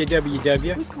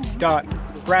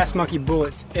www.brassmonkeybullets.com.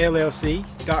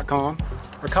 brassmonkeybulletsllc.com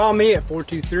or call me at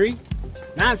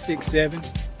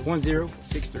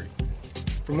 423-967-1063.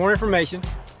 For more information,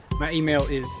 my email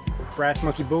is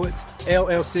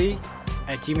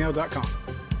brassmonkeybulletsllc@gmail.com.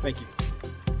 Thank you.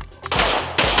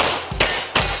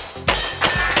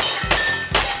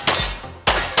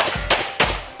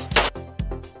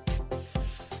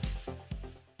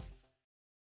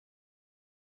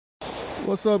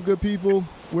 What's up, good people?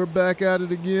 We're back at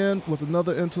it again with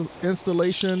another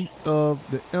installation of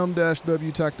the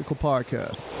M-W Tactical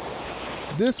Podcast.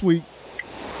 This week,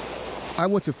 I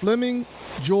went to Fleming,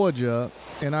 Georgia,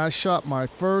 and I shot my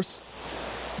first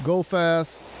Go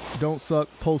Fast, Don't Suck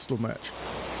postal match.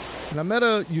 And I met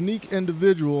a unique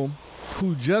individual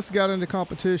who just got into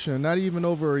competition, not even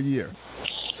over a year.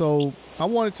 So I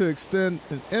wanted to extend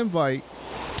an invite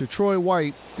to Troy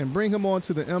White and bring him on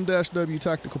to the M-W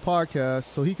Tactical Podcast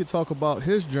so he could talk about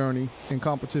his journey in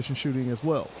competition shooting as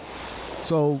well.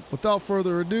 So without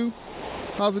further ado,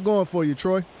 how's it going for you,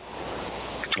 Troy?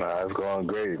 It's going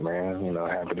great, man. You know,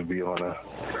 happy to be on the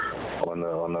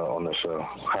show.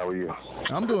 How are you?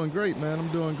 I'm doing great, man.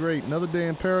 I'm doing great. Another day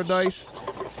in paradise,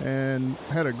 and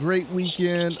had a great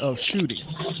weekend of shooting.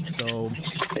 So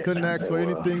couldn't ask for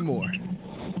anything more.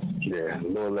 Yeah, a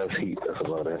little less heat. That's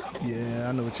about it. Yeah,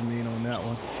 I know what you mean on that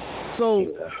one. So,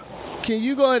 Can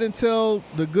you go ahead and tell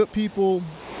the good people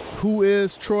who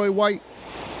is Troy White?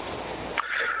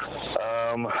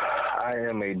 I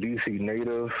am a DC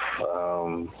native.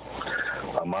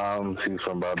 My mom, she's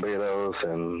from Barbados,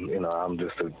 and you know, I'm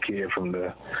just a kid from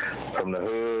the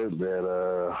hood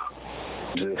that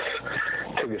just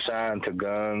took a shine to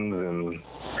guns and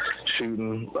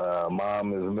shooting.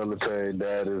 Mom is military,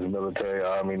 dad is military,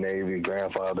 Army, Navy,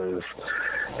 grandfather is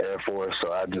Air Force,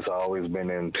 so I just always been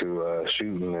into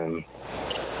shooting, and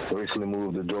recently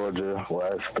moved to Georgia. Well,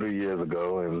 that's 3 years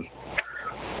ago, and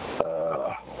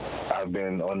I've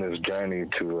been on this journey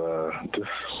to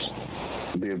just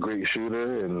be a great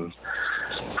shooter and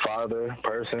father,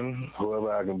 person,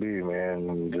 whoever I can be, man,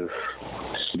 and just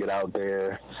get out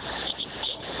there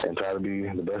and try to be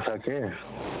the best I can.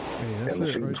 Hey, that's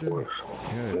it right there.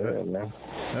 Yeah, man.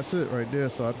 That's it right there.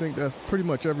 So I think that's pretty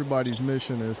much everybody's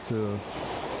mission, is to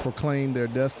proclaim their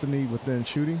destiny within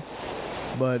shooting.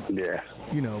 But,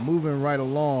 you know, moving right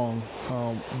along,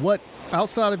 what,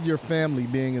 outside of your family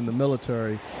being in the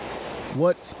military,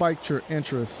 what spiked your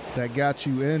interest that got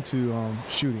you into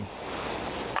shooting?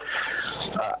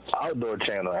 Outdoor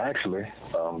Channel, actually.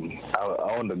 I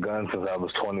owned a gun since I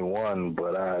was 21,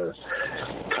 but I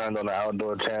turned on the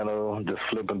Outdoor Channel, just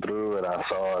flipping through, and I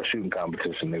saw a shooting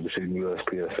competition. They were shooting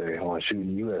USPSA on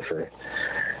Shooting USA.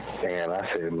 And I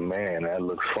said, man, that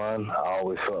looks fun. I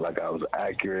always felt like I was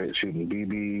accurate shooting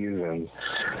BBs and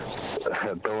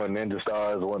throwing ninja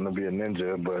stars, wanting to be a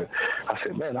ninja. But I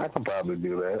said, man, I can probably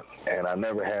do that. And I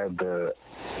never had the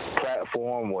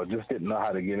platform or just didn't know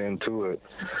how to get into it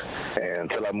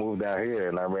until I moved down here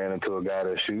and I ran into a guy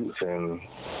that shoots, and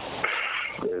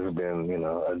it's been, you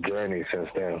know, a journey since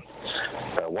then.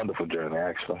 A wonderful journey,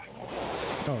 actually.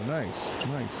 Oh, nice.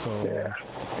 So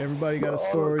everybody got a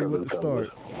story with the start.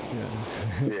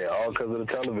 Yeah, all because of the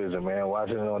television, man.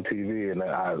 Watching it on TV, and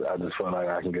I just felt like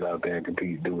I can get out there and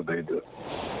compete, do what they do.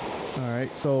 All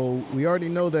right, so we already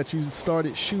know that you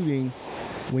started shooting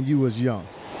when you was young.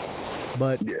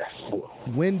 But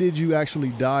when did you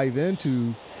actually dive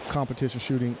into competition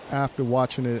shooting after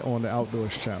watching it on the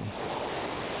Outdoors Channel?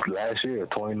 Last year,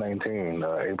 2019,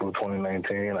 April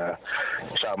 2019, I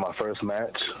shot my first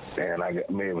match, and it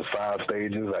was 5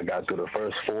 stages. I got through the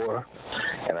first 4,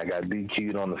 and I got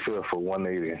DQ'd on the 5th for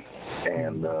 180.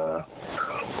 And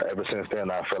ever since then,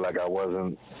 I felt like I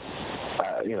wasn't,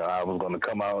 I was going to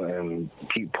come out and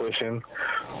keep pushing,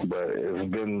 but it's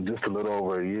been just a little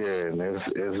over a year, and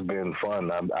it's been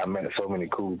fun. I met so many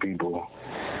cool people,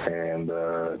 and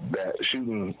that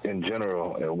shooting in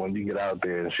general, and when you get out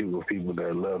there and shoot with people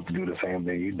that love to do the same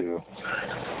thing you do,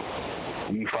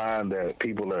 you find that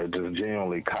people are just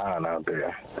genuinely kind out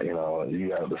there. You know, you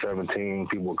got the 17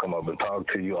 people come up and talk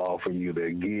to you, offer you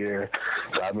their gear.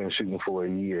 So I've been shooting for a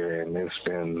year, and it's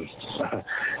been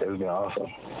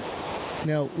awesome.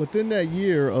 Now, within that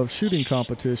year of shooting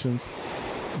competitions,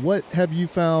 what have you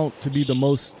found to be the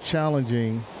most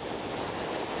challenging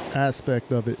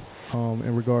aspect of it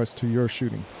in regards to your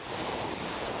shooting?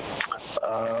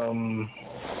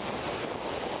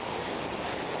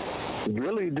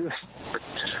 Really just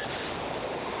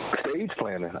stage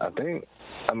planning, I think.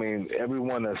 I mean,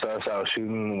 everyone that starts out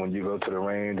shooting, when you go to the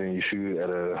range and you shoot at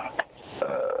a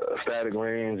static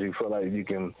range, you feel like you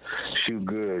can shoot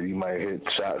good. You might hit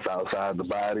shots outside the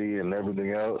body and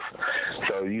everything else.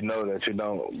 So you know that you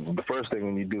don't. The first thing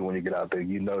when you do when you get out there,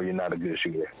 you know you're not a good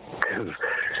shooter, because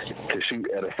to shoot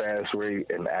at a fast rate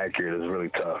and accurate is really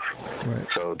tough. Right.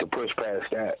 So to push past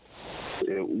that,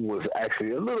 it was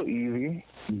actually a little easy,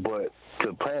 but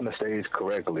to plan the stage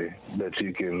correctly, that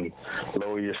you can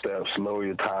lower your steps, lower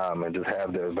your time, and just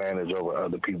have the advantage over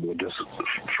other people just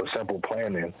for simple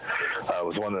planning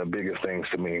was one of the biggest things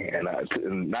to me. And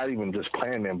not even just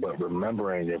planning, but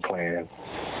remembering your plan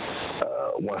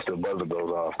once the buzzer goes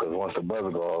off, because once the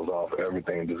buzzer goes off,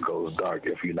 everything just goes dark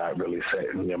if you're not really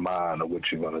set in your mind of what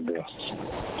you're going to do.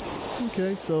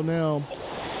 Okay, so now,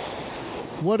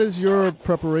 what is your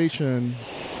preparation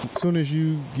as soon as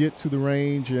you get to the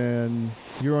range and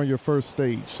you're on your first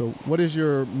stage? So what is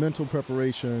your mental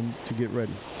preparation to get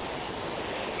ready?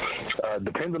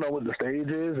 Depending on what the stage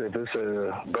is, if it's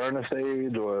a burner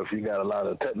stage or if you got a lot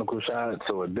of technical shots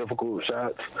or difficult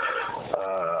shots,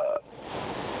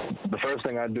 the first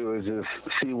thing I do is just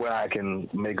see where I can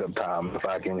make up time. If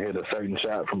I can hit a certain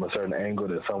shot from a certain angle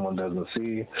that someone doesn't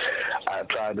see, I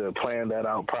try to plan that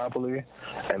out properly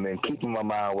and then keep in my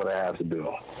mind what I have to do.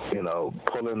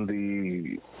 Pulling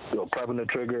prepping the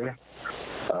trigger,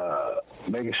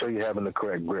 making sure you're having the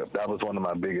correct grip. That was one of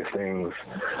my biggest things.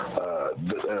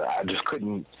 I just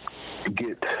couldn't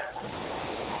get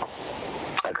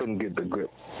the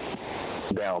grip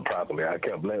down properly. I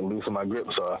kept letting loose of my grip,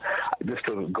 so just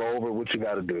to go over what you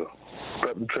got to do.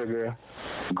 Prep the trigger,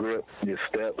 grip, your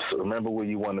steps, remember where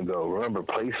you want to go. Remember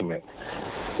placement.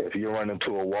 If you're running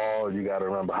to a wall, you got to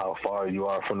remember how far you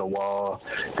are from the wall,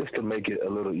 just to make it a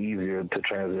little easier to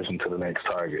transition to the next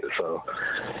target. So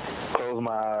close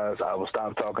my eyes, I will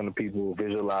stop talking to people,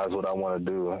 visualize what I want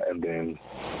to do, and then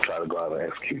try to go out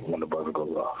and execute when the buzzer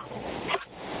goes off.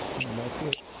 That's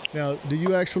it. Now, do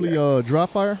you actually dry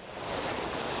fire?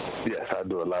 Yes, I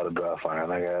do a lot of dry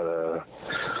firing. I got a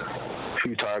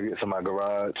few targets in my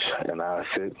garage, and I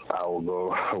will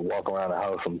go walk around the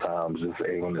house sometimes just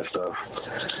aiming at stuff.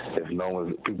 If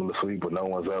people are asleep or no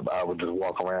one's up, I would just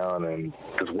walk around and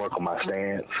just work on my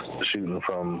stance. Shooting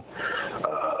from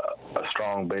a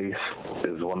strong base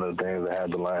is one of the things I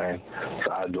had to learn.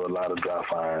 So I do a lot of dry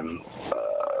firing,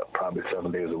 probably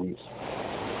 7 days a week.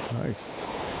 Nice.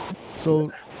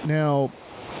 So now,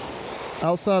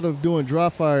 outside of doing dry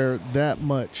fire that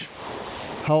much,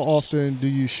 how often do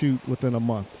you shoot within a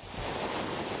month?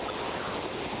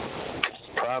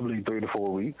 Probably 3 to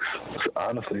 4 weeks.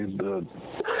 Honestly,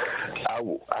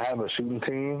 I have a shooting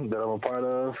team that I'm a part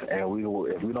of, and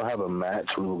if we don't have a match,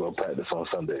 we will go practice on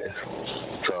Sundays.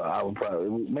 So I would probably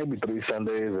maybe 3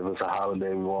 Sundays. If it's a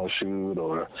holiday, we won't shoot,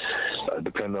 or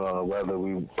depending on the weather,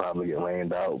 we probably get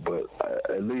rained out. But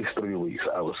at least 3 weeks,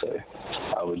 I would say.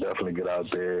 I would definitely get out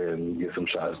there and get some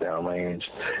shots down range,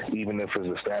 even if it's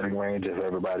a static range, if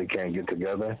everybody can't get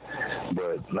together.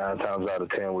 But 9 times out of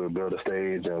 10, we'll build a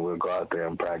stage and we'll go out there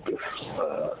and practice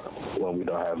when we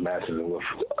don't have matches. And with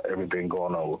everything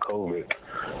going on with COVID,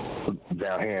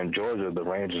 down here in Georgia, the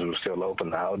ranges were still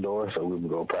open outdoors, so we would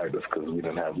go practice because we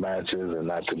didn't have matches and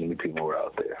not too many people were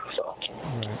out there. So,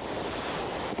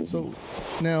 right. So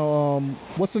now,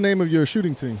 what's the name of your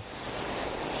shooting team?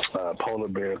 Polar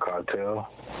Bear Cartel.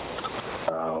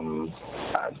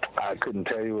 I couldn't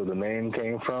tell you where the name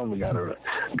came from. We got a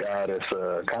guy that's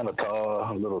kind of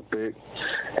tall, a little thick,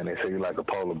 and they say you like a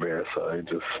polar bear, so he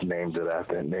just named it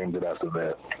after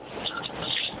that.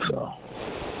 So.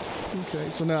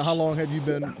 Okay. So now, how long have you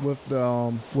been with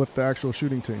the actual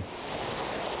shooting team?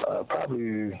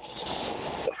 Probably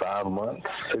 5 months,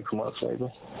 6 months maybe.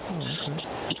 Oh, okay.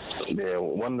 Yeah,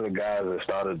 one of the guys that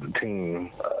started the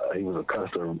team, he was a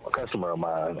customer of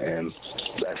mine, and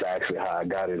that's actually how I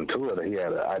got into it. He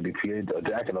had a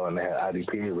jacket on that had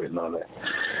IDPA written on it.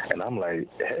 And I'm like,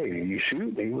 hey, you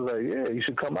shoot? He was like, yeah, you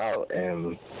should come out.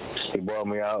 And he brought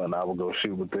me out, and I would go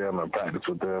shoot with them and practice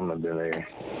with them, and then they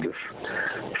just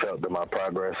felt that my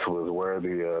progress was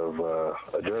worthy of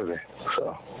a jersey.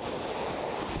 So.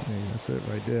 Hey, that's it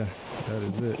right there. That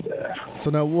is it. Yeah. So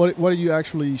now, what are you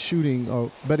actually shooting?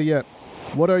 Or better yet,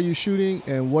 what are you shooting,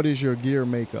 and what is your gear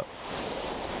makeup?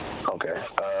 Okay,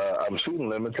 I'm shooting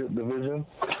limited division,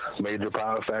 major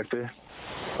power factor.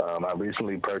 I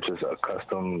recently purchased a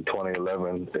custom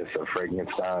 2011. It's a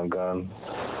Frankenstein gun,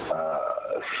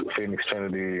 Phoenix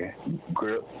Trinity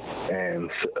grip and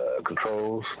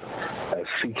controls, a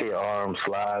CK arm,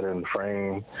 slide and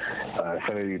frame,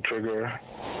 Infinity trigger,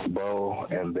 bow,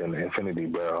 and then Infinity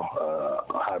barrel,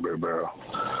 hybrid barrel.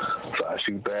 So I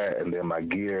shoot that, and then my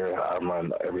gear, I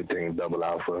run everything double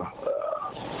alpha.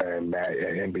 and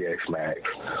MBX Max.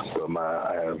 But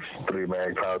I have 3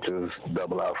 mag pouches,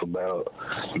 double alpha belt,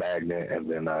 magnet, and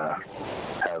then I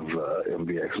have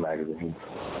MBX magazine,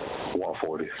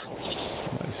 140s.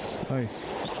 Nice.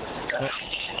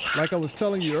 Like I was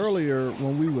telling you earlier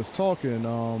when we was talking,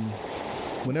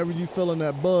 whenever you feeling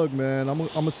that bug, man, I'm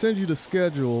gonna send you the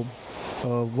schedule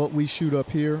of what we shoot up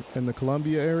here in the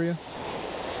Columbia area.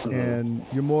 Mm-hmm. And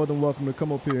you're more than welcome to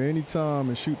come up here anytime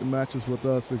and shoot the matches with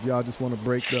us if y'all just want to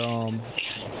break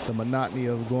the monotony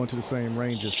of going to the same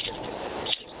ranges.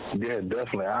 Yeah,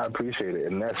 definitely. I appreciate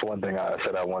it. And that's one thing I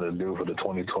said I wanted to do for the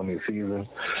 2020 season.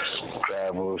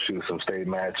 Travel, shoot some state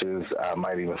matches. I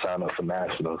might even sign up for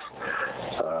nationals.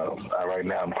 Right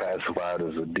now I'm classified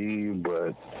as a D,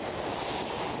 but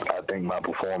I think my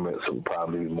performance will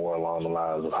probably be more along the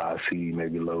lines of high C,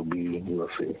 maybe low B. We'll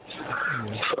see.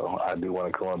 Yeah. So I do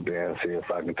want to come up there and see if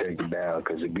I can take you down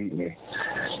because you beat me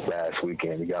last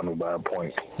weekend. You got me by a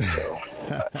point. So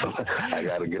I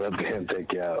got to get up there and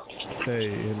take you out.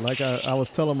 Hey, like I was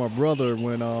telling my brother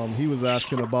when he was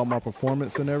asking about my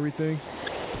performance and everything,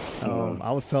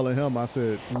 I was telling him, I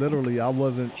said, literally, I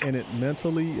wasn't in it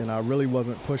mentally, and I really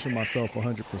wasn't pushing myself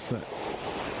 100%.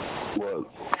 Well,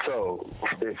 so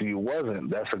if you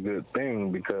wasn't, that's a good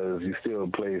thing because you still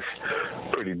place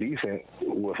pretty decent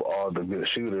with all the good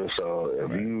shooters. So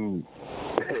if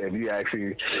you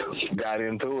actually got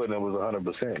into it and it was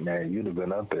 100%, man, you'd have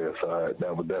been up there. So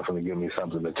that would definitely give me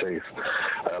something to chase.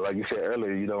 Like you said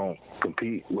earlier, you don't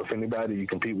compete with anybody. You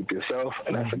compete with yourself,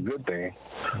 and that's a good thing.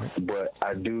 But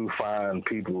I do find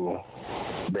people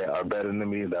that are better than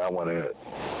me that I want to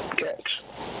catch.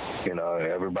 You know,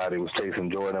 everybody was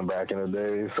chasing Jordan back in the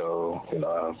day, so, you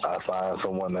know, I find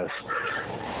someone that's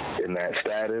in that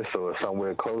status or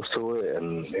somewhere close to it,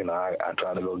 and, you know, I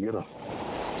try to go get them.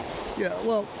 Yeah,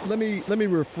 well, let me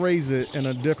rephrase it in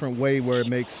a different way where it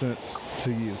makes sense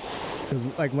to you. Because,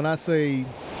 like, when I say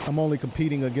I'm only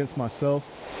competing against myself,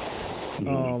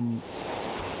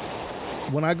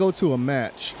 when I go to a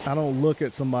match, I don't look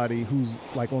at somebody who's,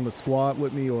 like, on the squad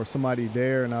with me or somebody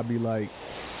there, and I'll be like,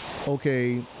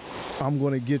 okay, I'm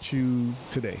going to get you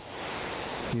today,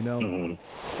 you know?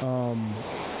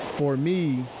 For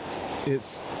me,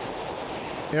 it's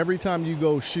every time you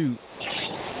go shoot,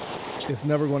 it's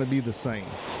never going to be the same,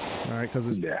 all right? Because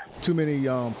there's too many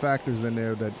factors in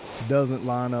there that doesn't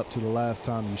line up to the last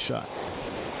time you shot.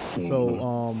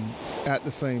 So at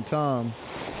the same time,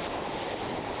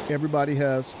 everybody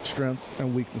has strengths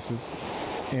and weaknesses,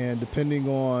 and depending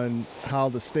on how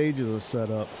the stages are set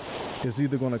up, it's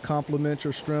either going to complement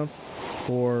your strengths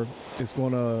or it's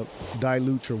going to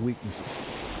dilute your weaknesses,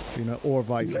 you know, or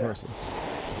vice versa.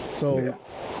 So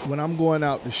when I'm going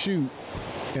out to shoot,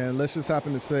 and let's just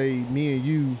happen to say me and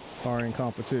you are in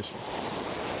competition,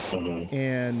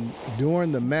 and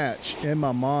during the match, in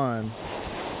my mind,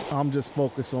 I'm just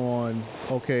focused on,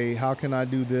 okay, how can I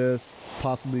do this,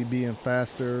 possibly being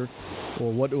faster,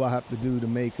 or what do I have to do to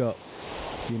make up,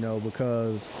 you know,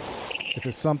 because if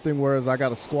it's something whereas I got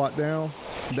to squat down,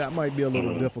 that might be a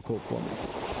little difficult for me.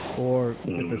 Or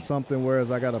if it's something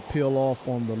whereas I got to peel off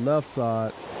on the left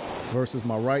side versus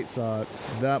my right side,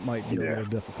 that might be a little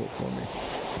difficult for me.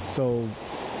 So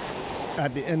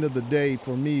at the end of the day,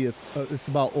 for me, it's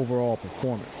about overall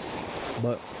performance.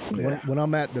 But when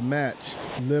I'm at the match,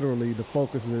 literally the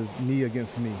focus is me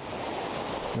against me,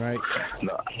 right?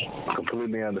 No, I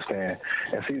completely understand.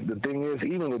 And see, the thing is,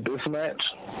 even with this match,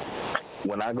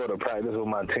 when I go to practice with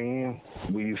my team,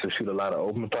 we used to shoot a lot of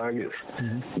open targets.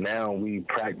 Now we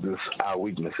practice our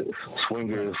weaknesses.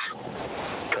 Swingers,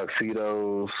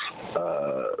 tuxedos,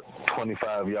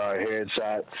 25-yard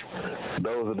headshots.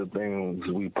 Those are the things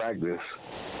we practice.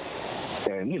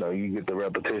 And, you know, you get the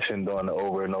repetition doing it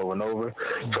over and over and over.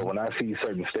 So when I see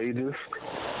certain stages,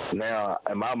 now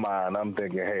in my mind, I'm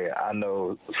thinking, hey, I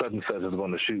know such and such is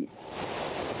going to shoot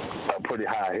a pretty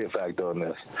high hit factor on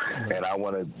this, and I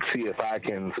want to see if I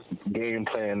can game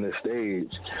plan this stage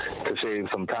to save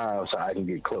some time so I can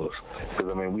get close.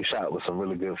 Because I mean, we shot with some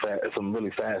really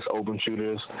fast open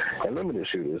shooters and limited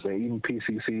shooters, and even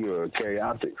PCC or carry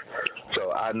optics.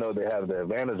 So I know they have the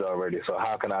advantage already. So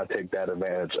how can I take that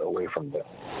advantage away from them?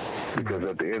 Because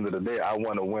at the end of the day, I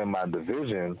want to win my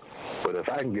division. But if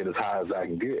I can get as high as I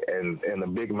can get, and in a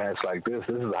big match like this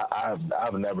is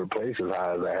I've never placed as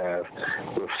high as I have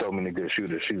with so many good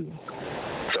shooters shooting.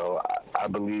 So I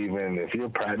believe in if you're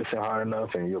practicing hard enough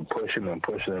and you're pushing and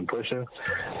pushing and pushing,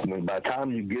 I mean, by the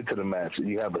time you get to the match,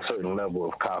 you have a certain level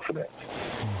of confidence.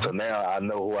 So now I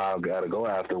know who I got to go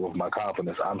after with my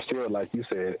confidence. I'm still, like you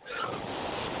said,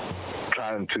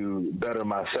 trying to better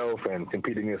myself and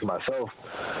compete against myself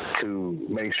to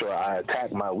make sure I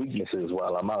attack my weaknesses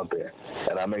while I'm out there,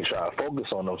 and I make sure I focus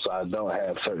on them so I don't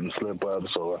have certain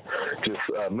slip-ups or just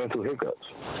mental hiccups,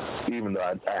 even though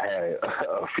I had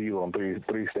a few on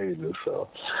three stages. So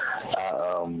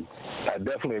I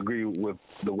definitely agree with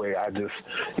the way I just,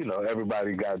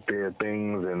 everybody got their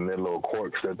things and their little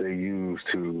quirks that they use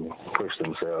to push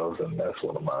themselves, and that's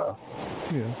one of mine.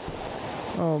 Yeah.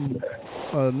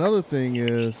 Another thing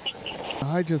is,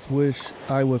 I just wish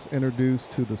I was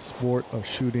introduced to the sport of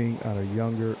shooting at a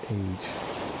younger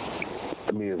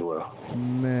age. Me as well.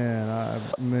 Man.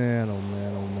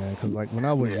 Because like when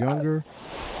I was younger,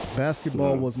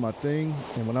 basketball was my thing,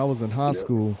 and when I was in high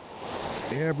school,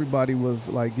 everybody was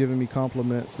like giving me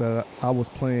compliments that I was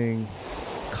playing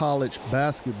college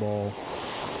basketball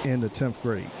in the 10th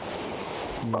grade.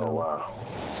 Oh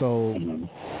wow! So.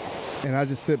 And I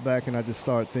just sit back and I just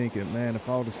start thinking, man, if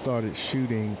I would have started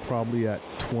shooting probably at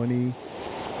 20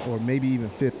 or maybe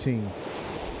even 15,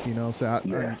 so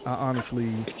I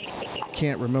honestly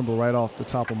can't remember right off the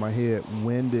top of my head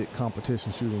when did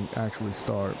competition shooting actually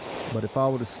start. But if I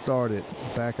would have started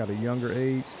back at a younger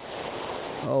age,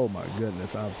 oh my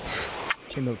goodness,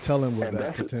 telling what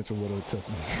that potential would have took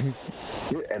me.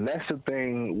 Yeah, and that's the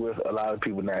thing with a lot of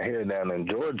people down here, down in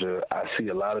Georgia. I see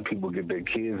a lot of people get their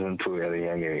kids into it at a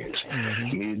young age.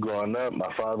 Mm-hmm. Me growing up,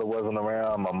 my father wasn't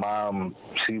around. My mom,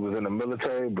 she was in the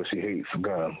military, but she hates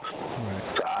guns.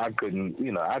 Right. So I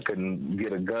couldn't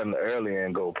get a gun early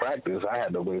and go practice. I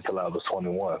had to wait till I was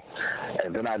 21.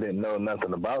 And then I didn't know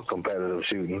nothing about competitive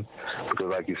shooting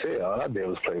because, like you said, all I did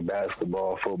was play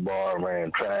basketball, football, ran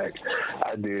track.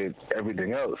 I did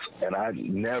everything else. And I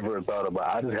never thought about,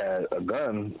 I just had a gun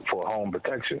for home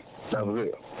protection. That was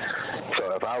it.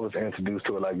 So if I was introduced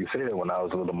to it, like you said, when I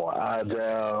was a little more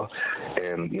agile,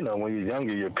 and when you're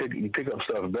younger, you pick up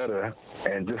stuff better,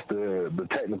 and just the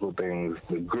technical things,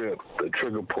 the grip, the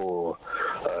trigger pull,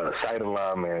 sight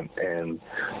alignment, and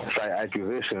sight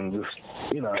acquisition. Just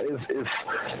it's.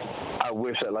 I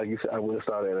wish that, like you said, I would have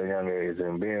started at a young age.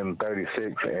 And being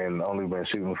 36 and only been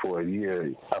shooting for a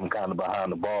year, I'm kind of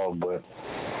behind the ball. But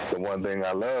the one thing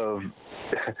I love.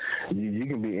 You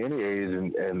can be any age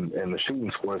in the shooting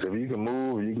sports. If you can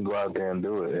move, you can go out there and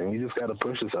do it. And you just got to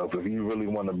push yourself. If you really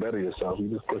want to better yourself, you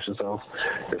just push yourself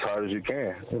as hard as you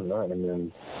can. And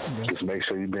then just make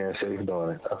sure you're being safe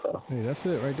doing it. That's all. Hey, that's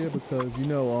it right there because,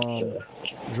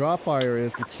 dry fire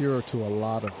is the cure to a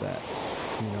lot of that,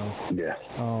 Yeah.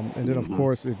 And then, of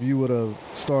course, if you would have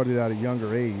started at a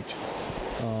younger age,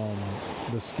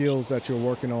 the skills that you're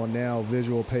working on now,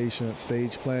 visual patience,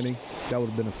 stage planning, that would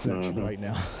have been essential right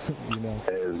now.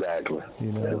 Exactly.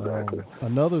 Exactly.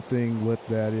 Another thing with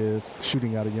that is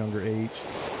shooting at a younger age.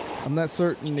 I'm not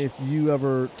certain if you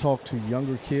ever talk to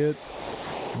younger kids,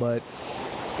 but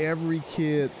every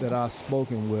kid that I've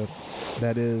spoken with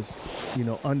that is,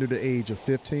 under the age of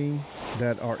 15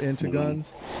 that are into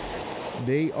guns,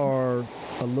 they are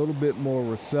a little bit more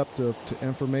receptive to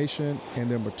information, and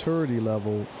their maturity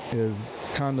level is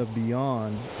kind of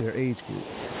beyond their age group.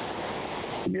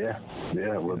 Yeah.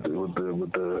 With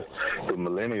the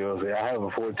millennials, I have a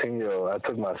 14-year-old. I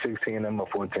took my 16 and my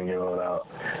 14-year-old out,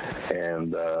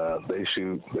 and they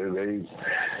shoot. They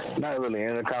not really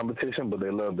in a competition, but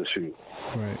they love to shoot.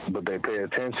 Right. But they pay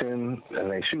attention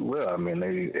and they shoot well. I mean,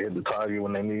 they hit the target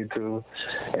when they need to,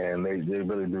 and they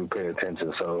really do pay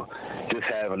attention. So just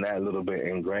having that little bit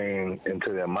ingrained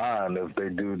into their mind, if they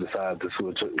do decide to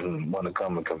switch and want to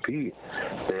come and compete,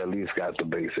 they at least got the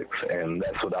basics. And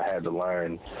that's what I had to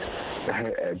learn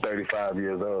at 35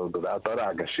 years old, because I thought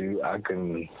I could shoot. I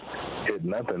couldn't hit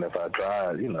nothing if I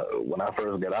tried. When I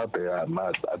first got out there, I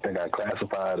think I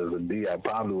classified as a D. I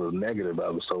probably was negative. I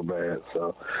was so bad.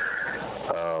 So,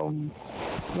 I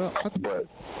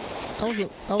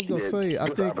was gonna say, I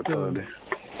think,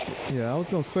 I was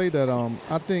gonna say that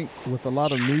I think with a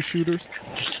lot of new shooters,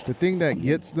 the thing that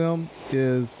gets them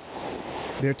is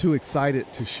they're too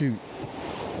excited to shoot,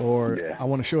 or I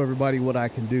want to show everybody what I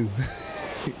can do.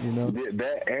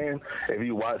 That, and if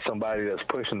you watch somebody that's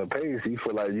pushing the pace, you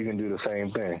feel like you can do the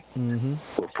same thing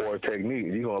with poor technique.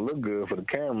 You're gonna look good for the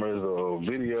cameras or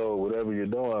video or whatever you're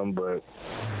doing, but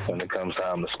when it comes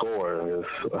time to score,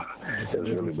 it's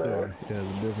really bad. Yeah,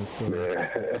 it's a different story. Yeah,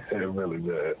 it's really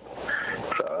bad.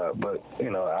 So, but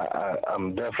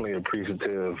I'm definitely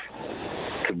appreciative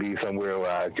to be somewhere where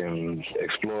I can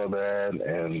explore that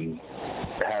and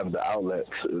have the outlets,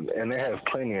 and they have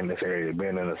plenty in this area.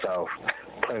 Being in the South,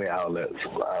 plenty of outlets.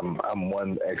 I'm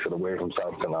one exit away from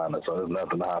South Carolina, so there's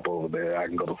nothing to hop over there. I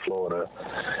can go to Florida,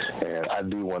 and I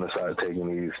do want to start taking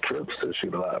these trips to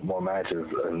shoot a lot more matches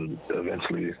and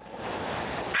eventually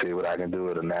see what I can do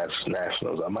at the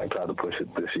nationals. I might try to push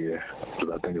it this year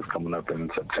because I think it's coming up in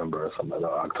September or something,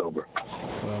 or October.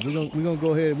 We're gonna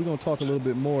go ahead. We're gonna talk a little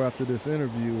bit more after this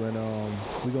interview, and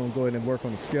we're gonna go ahead and work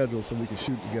on the schedule so we can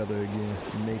shoot together again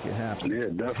and make it happen. Yeah,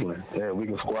 definitely. Yeah, we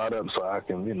can squad up so I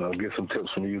can, get some tips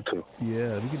from you too.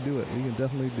 Yeah, we can do it. We can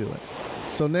definitely do it.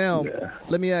 So now,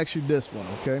 let me ask you this one,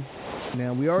 okay?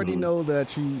 Now, we already know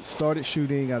that you started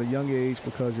shooting at a young age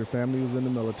because your family was in the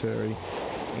military,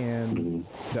 and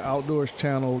the Outdoors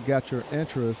channel got your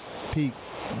interest peaked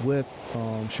with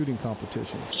shooting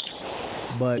competitions.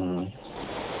 But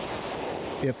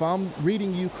if I'm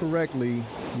reading you correctly,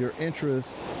 your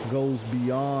interest goes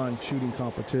beyond shooting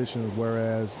competitions,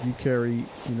 whereas you carry,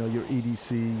 your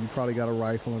EDC, you probably got a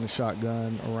rifle and a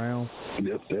shotgun around.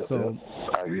 Yep.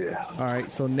 Yeah. All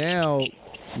right, so now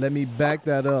let me back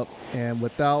that up, and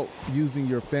without using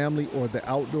your family or the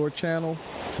Outdoor channel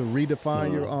to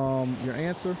redefine your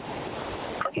answer,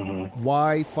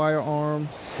 why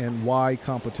firearms and why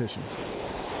competitions?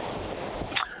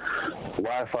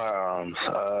 Why firearms?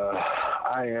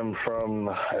 I am from,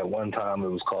 at one time it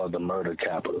was called the murder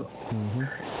capital.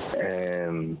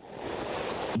 And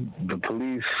the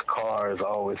police cars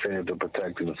always say to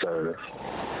protect and serve.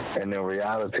 And in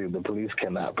reality, the police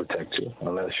cannot protect you.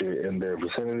 Unless you're in their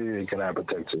vicinity, they cannot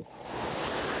protect you.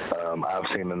 I've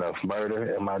seen enough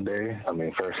murder in my day. I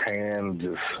mean, firsthand,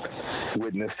 just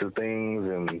witnessed to things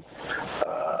and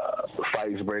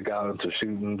fights break out into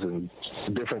shootings and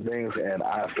different things. And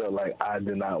I felt like I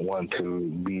did not want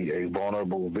to be a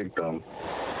vulnerable victim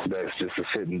that's just a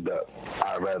sitting duck.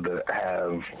 I'd rather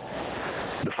have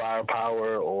the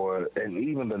firepower and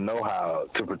even the know-how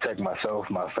to protect myself,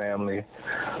 my family.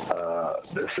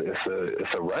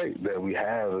 It's a right that we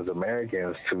have as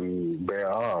Americans to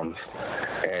bear arms.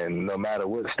 And no matter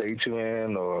what state you're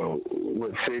in or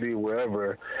what city,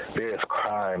 wherever, there's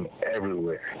crime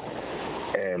everywhere.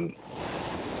 And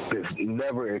it's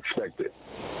never expected.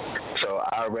 So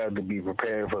I'd rather be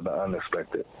prepared for the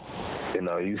unexpected.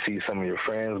 You see some of your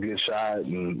friends get shot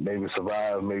and maybe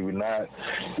survive, maybe not.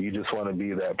 You just want to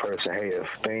be that person. Hey, if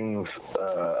things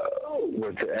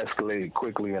were to escalate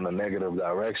quickly in a negative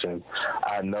direction,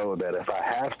 I know that if I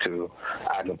have to,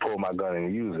 I can pull my gun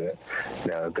and use it.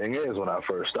 Now, the thing is, when I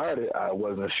first started, I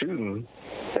wasn't shooting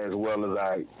as well as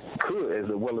I could, as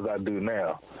well as I do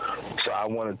now. So I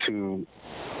wanted to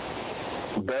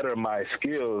better my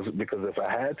skills, because if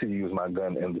I had to use my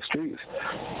gun in the streets,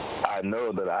 I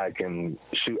know that I can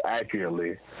shoot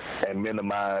accurately and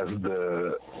minimize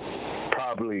the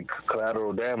probably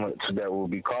collateral damage that will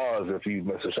be caused if you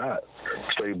miss a shot.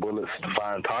 Stray bullets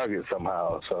find targets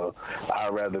somehow. So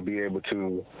I'd rather be able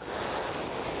to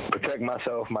protect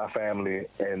myself, my family,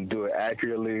 and do it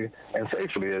accurately and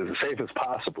safely, as safe as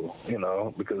possible,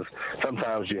 because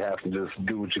sometimes you have to just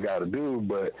do what you got to do,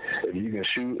 but if you can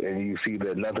shoot and you see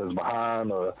that nothing's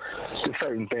behind or just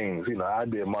certain things, I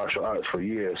did martial arts for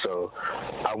years, so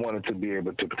I wanted to be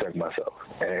able to protect myself.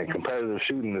 And competitive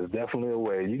shooting is definitely a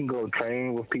way. You can go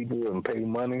train with people and pay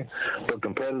money, but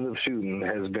competitive shooting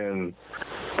has been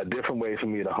a different way for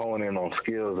me to hone in on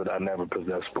skills that I never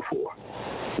possessed before.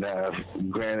 Now,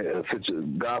 if granted,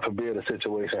 God forbid a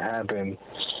situation happened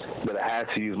that I had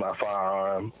to use my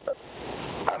firearm,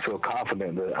 I feel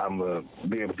confident that I'm going to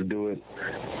be able to do it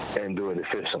and do it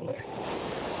efficiently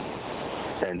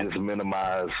and just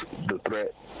minimize the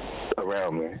threat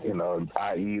around me,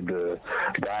 i.e. the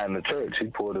guy in the church, he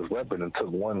pulled his weapon and took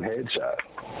one headshot.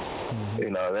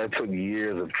 That took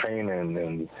years of training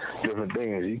and different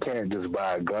things. You can't just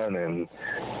buy a gun and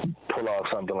pull off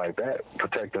something like that,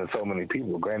 protecting so many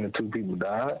people. Granted, 2 people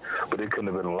died, but it couldn't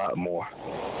have been a lot more.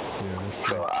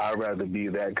 So I'd rather be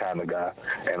that kind of guy.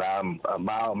 And I'm a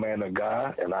mild-mannered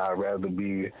guy, and I'd rather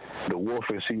be the wolf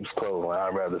in sheep's clothing.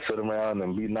 I'd rather sit around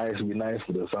and be nice,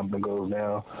 but if something goes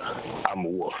down, I'm a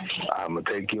wolf. I'm going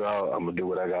to take you out. I'm going to do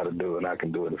what I got to do, and I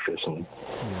can do it efficiently.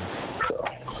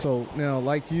 So now,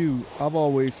 like you, I've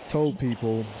always told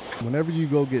people, whenever you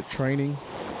go get training,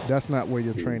 that's not where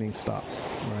your training stops,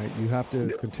 right? You have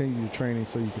to continue your training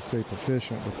so you can stay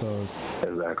proficient, because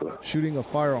shooting a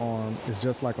firearm is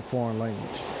just like a foreign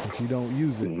language. If you don't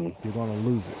use it, you're going to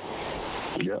lose it.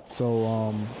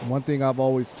 So one thing I've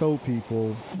always told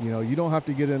people, you don't have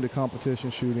to get into competition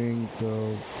shooting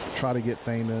to try to get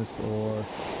famous or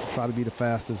try to be the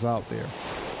fastest out there.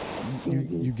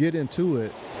 You get into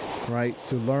it, right,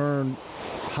 to learn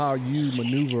how you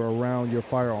maneuver around your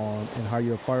firearm and how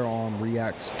your firearm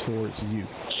reacts towards you.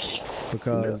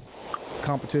 Because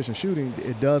competition shooting,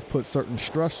 it does put certain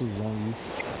stressors on you,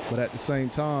 but at the same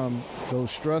time,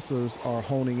 those stressors are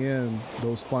honing in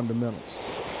those fundamentals.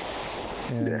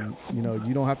 And,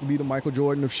 you don't have to be the Michael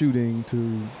Jordan of shooting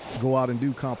to go out and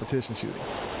do competition shooting,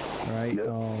 right?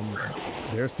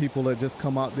 There's people that just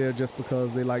come out there just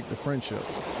because they like the friendship.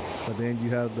 But then you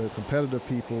have the competitive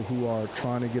people who are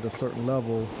trying to get a certain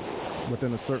level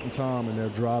within a certain time, and they're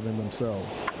driving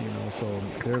themselves, So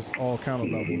there's all kind of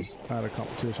levels out of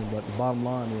competition. But the bottom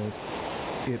line is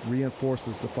it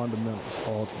reinforces the fundamentals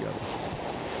altogether.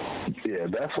 Yeah,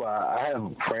 that's why I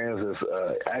have friends that's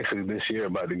actually this year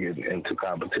about to get into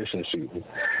competition shooting,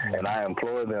 and I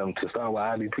implore them to start with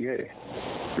IDPA.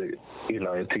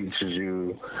 It teaches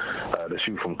you to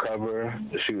shoot from cover,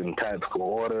 to shoot in tactical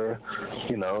order,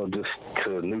 just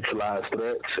to neutralize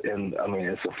threats. And,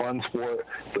 it's a fun sport,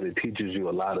 but it teaches you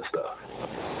a lot of stuff.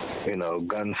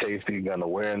 Gun safety, gun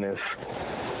awareness.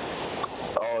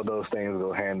 All those things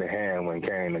go hand in hand when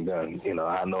carrying a gun.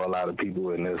 I know a lot of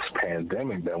people in this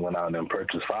pandemic that went out and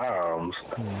purchased firearms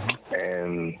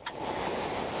and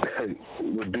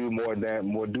would do more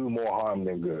harm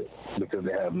than good because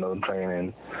they have no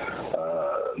training,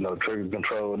 no trigger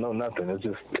control, no nothing. It's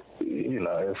just,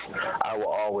 I will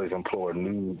always implore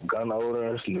new gun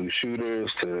owners, new shooters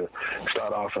to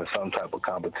start off in some type of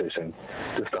competition,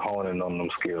 just to hone in on them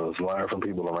skills, learn from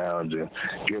people around you,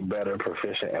 get better,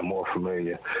 proficient, and more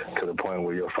familiar to the point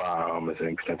where your firearm is an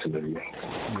extension of you.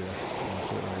 Yeah, that's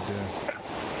it right there.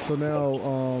 So now,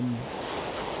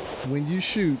 when you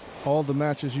shoot, all the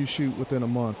matches you shoot within a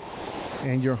month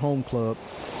and your home club,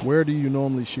 where do you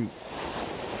normally shoot?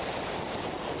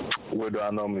 Where do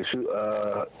I normally shoot?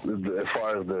 As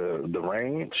far as the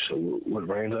range, what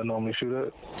range I normally shoot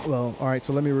at? Well, all right,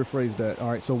 so let me rephrase that. All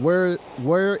right, so where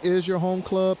is your home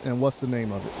club and what's the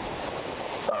name of it?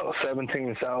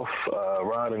 17 South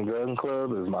Rod and Gun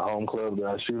Club is my home club that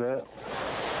I shoot at.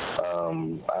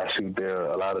 I shoot there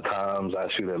a lot of times. I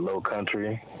shoot at Low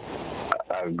Country.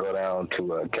 I go down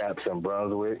to Caps in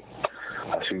Brunswick.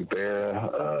 I shoot there.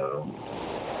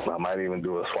 I might even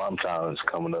do a swamp challenge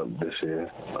coming up this year.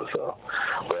 So,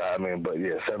 but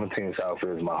yeah, 17 South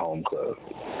is my home club.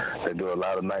 They do a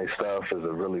lot of nice stuff. It's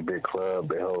a really big club.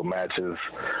 They hold matches,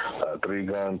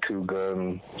 3-gun,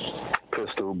 2-gun,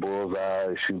 pistol,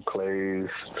 bullseye, shoot clays.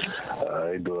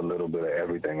 They do a little bit of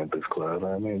everything at this club.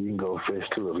 You can go fish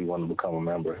too if you want to become a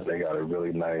member. They got a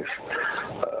really nice,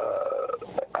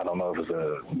 I don't know if it's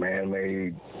a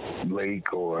man-made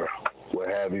lake or what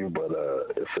have you, but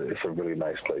it's a really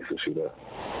nice place to shoot at.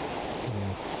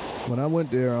 Yeah. When I went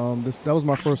there, that was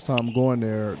my first time going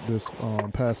there this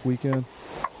past weekend,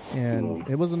 and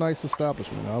it was a nice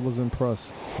establishment. I was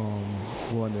impressed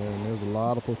going there, and there's a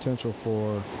lot of potential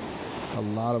for a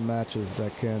lot of matches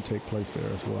that can take place there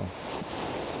as well.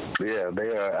 Yeah,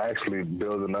 they are actually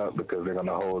building up because they're going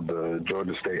to hold the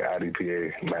Georgia State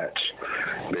IDPA match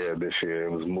there this year.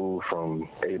 It was moved from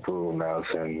April, now it's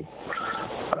in,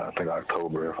 I think,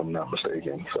 October, if I'm not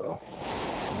mistaken. So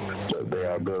they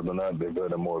are building up. They're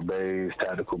building more bays,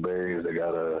 tactical bays. They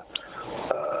got I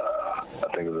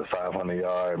think it's a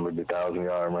 500-yard, maybe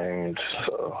 1,000-yard range.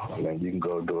 So, you can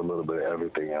go do a little bit of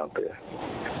everything out there.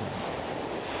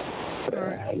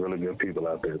 Right. Really good people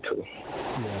out there, too.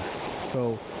 Yeah.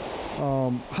 So,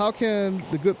 how can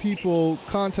the good people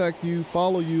contact you,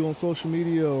 follow you on social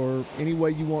media, or any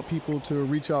way you want people to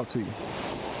reach out to you?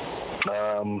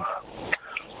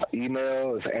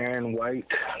 Email is Aaron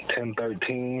White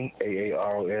 1013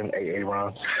 Aaron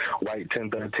White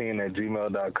 1013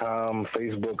 @gmail.com.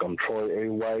 Facebook, I'm Troy A.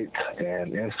 White,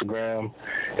 and Instagram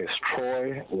it's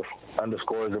Troy with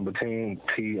underscores in between,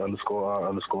 T_R_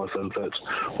 such,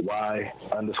 Y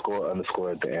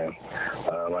 __ at the end.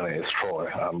 My name is Troy.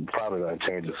 I'm probably going to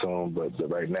change it soon, but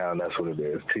right now that's what it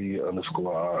is. T_R_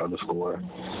 O_Y_.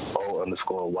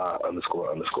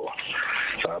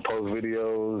 So I post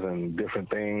videos and different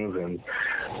things, and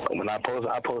when I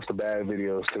post the bad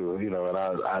videos too, and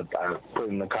I put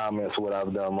in the comments what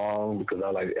I've done wrong, because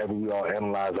we all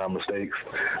analyze our mistakes.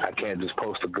 I can't just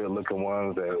post the good looking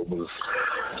ones that was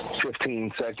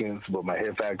 15 seconds, but my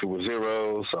hit factor was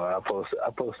 0. So I post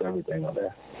everything on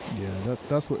there. Yeah,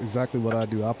 that's exactly what I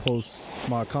do. I post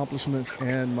my accomplishments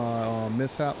and my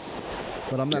mishaps,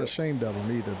 but I'm not ashamed of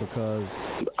them either, because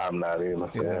I'm not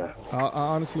either. Yeah. I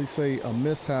honestly say a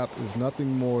mishap is nothing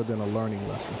more than a learning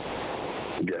lesson.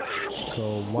 Yes.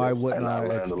 So why wouldn't I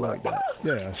exploit that?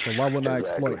 Yeah. So why wouldn't I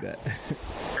exploit that?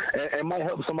 It might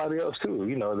help somebody else too,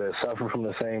 that suffer from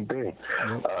the same thing.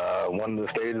 Yep. one of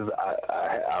the stages,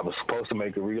 I was supposed to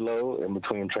make a reload in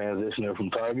between transitioning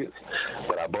from targets,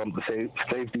 but I bumped the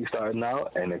safety starting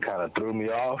out, and it kind of threw me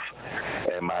off,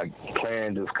 and my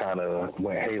plan just kind of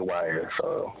went haywire.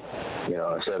 So,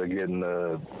 instead of getting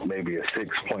maybe a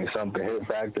 6-point-something hit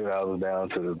factor, I was down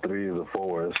to the 3s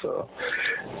or 4s. So,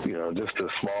 just the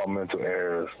small mental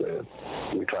errors that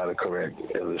we try to correct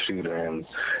as a shooter. And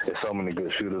there's so many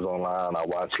good shooters online. I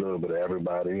watch a little bit of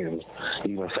everybody, and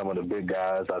even some of the big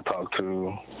guys I talk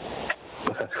to,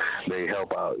 they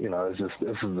help out. This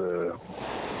is a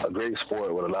great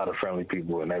sport with a lot of friendly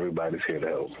people, and everybody's here to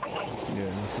help.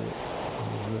 Yeah, that's it.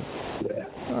 Yeah.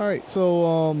 All right, so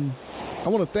I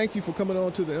want to thank you for coming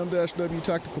on to the M-W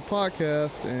Tactical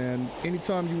Podcast, and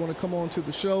anytime you want to come on to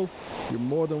the show, you're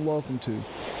more than welcome to.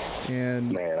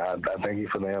 And man, I thank you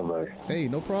for the invite. Hey,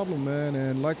 no problem, man.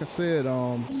 And like I said,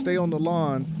 stay on the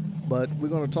lawn, but we're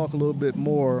going to talk a little bit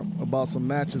more about some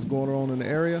matches going on in the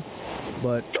area.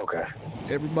 But okay,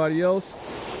 everybody else,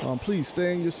 please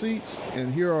stay in your seats,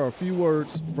 and here are a few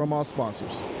words from our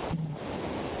sponsors.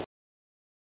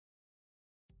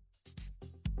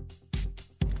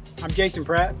 I'm Jason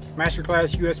Pratt,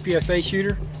 Masterclass USPSA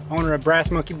shooter, owner of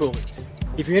Brass Monkey Bullets.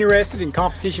 If you're interested in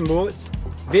competition bullets,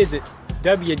 visit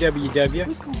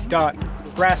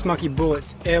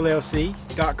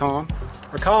www.brassmonkeybulletsllc.com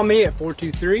or call me at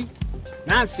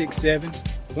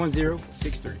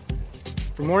 423-967-1063.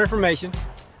 For more information,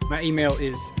 my email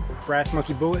is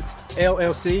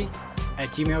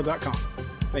brassmonkeybulletsllc@gmail.com.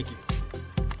 Thank you.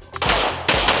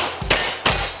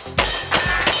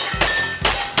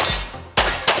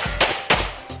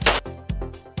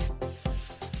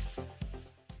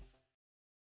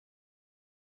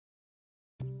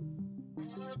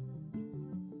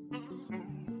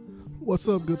 What's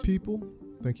up, good people?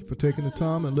 Thank you for taking the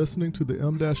time and listening to the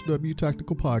M-W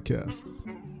Tactical Podcast.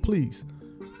 Please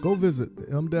go visit the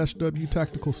M-W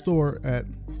Tactical store at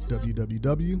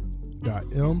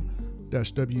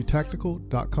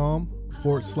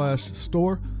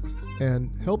www.m-wtactical.com/store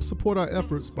and help support our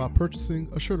efforts by purchasing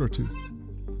a shirt or two.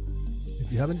 If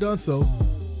you haven't done so,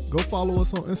 go follow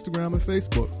us on Instagram and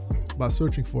Facebook by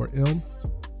searching for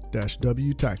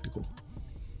M-W Tactical.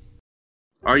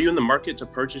 Are you in the market to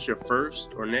purchase your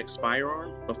first or next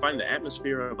firearm, but find the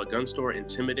atmosphere of a gun store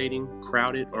intimidating,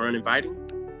 crowded, or uninviting?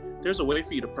 There's a way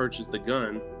for you to purchase the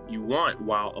gun you want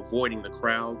while avoiding the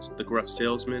crowds, the gruff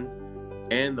salesmen,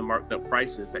 and the marked up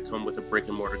prices that come with a brick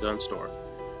and mortar gun store.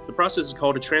 The process is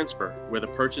called a transfer, where the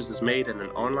purchase is made in an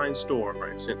online store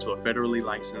and sent to a federally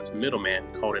licensed middleman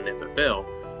called an FFL,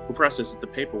 who processes the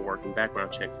paperwork and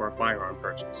background check for a firearm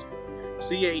purchase.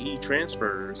 CAE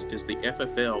Transfers is the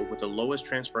FFL with the lowest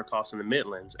transfer cost in the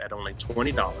Midlands at only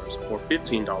 $20 or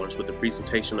 $15 with the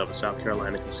presentation of a South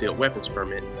Carolina concealed weapons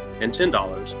permit and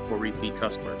 $10 for repeat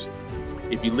customers.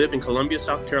 If you live in Columbia,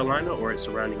 South Carolina or its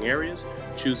surrounding areas,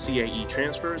 choose CAE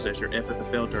Transfers as your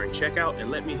FFL during checkout and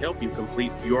let me help you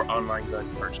complete your online gun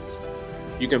purchase.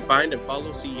 You can find and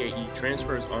follow CAE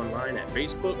Transfers online at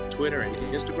Facebook, Twitter, and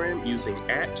Instagram using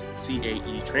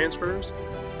 @CAE Transfers.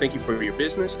 Thank you for your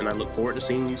business, and I look forward to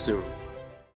seeing you soon.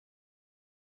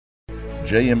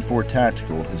 JM4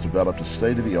 Tactical has developed a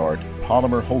state-of-the-art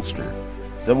polymer holster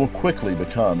that will quickly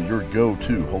become your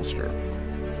go-to holster.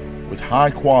 With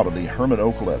high-quality Herman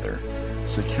oak leather,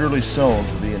 securely sewn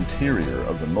to the interior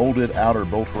of the molded outer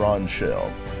Boltaron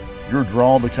shell, your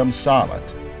draw becomes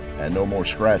silent and no more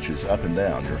scratches up and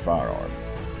down your firearm.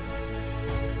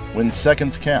 When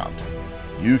seconds count,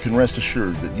 you can rest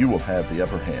assured that you will have the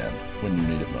upper hand when you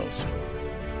need it most.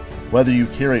 Whether you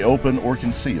carry open or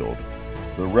concealed,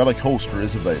 the Relic holster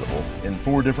is available in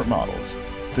 4 different models,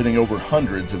 fitting over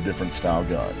hundreds of different style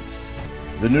guns.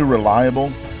 The new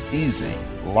reliable, easy,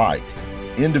 light,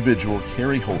 individual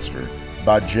carry holster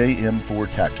by JM4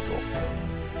 Tactical.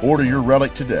 Order your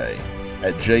Relic today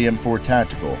at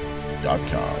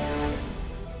jm4tactical.com.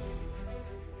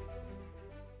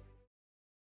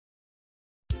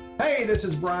 Hey, this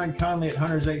is Brian Conley at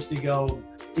Hunters HD Gold.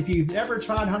 If you've never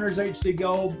tried Hunters HD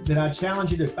Gold, then I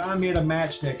challenge you to find me at a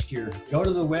match next year. Go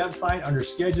to the website under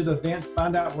scheduled events,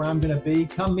 find out where I'm going to be.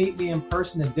 Come meet me in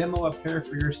person and demo a pair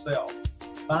for yourself.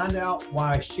 Find out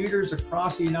why shooters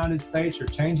across the United States are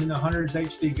changing to Hunters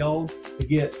HD Gold to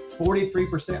get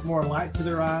 43% more light to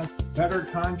their eyes, better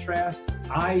contrast,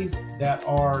 eyes that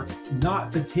are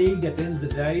not fatigued at the end of the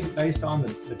day based on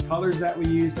the colors that we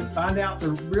use, and find out the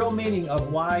real meaning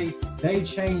of why they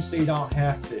change so you don't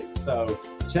have to. So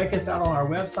check us out on our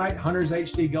website,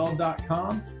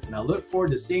 huntershdgold.com, and I look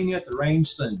forward to seeing you at the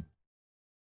range soon.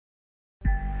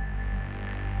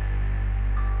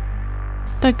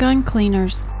 The Gun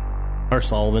Cleaners. Our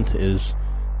solvent is,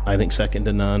 I think second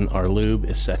to none. Our lube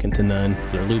is second to none.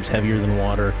 Our lube's heavier than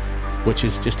water, which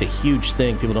is just a huge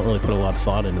thing. People don't really put a lot of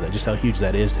thought into that, just how huge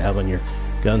that is to have on your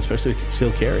gun, especially with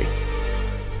concealed carry.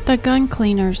 The gun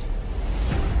cleaners.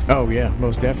 Oh, yeah,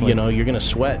 most definitely. You know, you're going to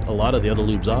sweat a lot of the other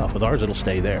lubes off. With ours, it'll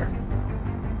stay there.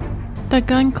 The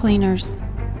gun cleaners.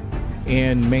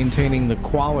 And maintaining the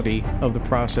quality of the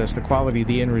process, the quality of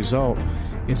the end result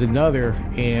is another,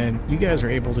 and you guys are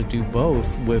able to do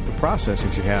both with the process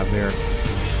that you have there.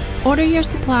 Order your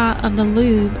supply of the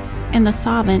lube and the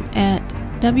solvent at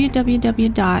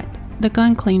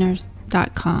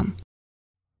www.theguncleaners.com.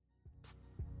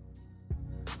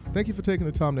 Thank you for taking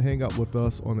the time to hang out with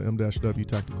us on the M-W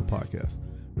Tactical Podcast.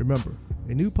 Remember,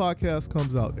 a new podcast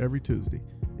comes out every Tuesday.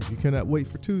 If you cannot wait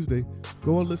for Tuesday,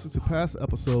 go and listen to past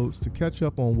episodes to catch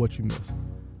up on what you missed.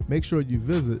 Make sure you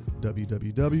visit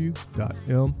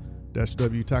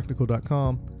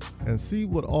www.m-wtactical.com and see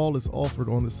what all is offered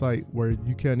on the site, where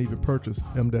you can't even purchase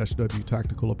M-W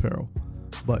Tactical apparel.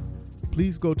 But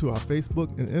please go to our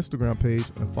Facebook and Instagram page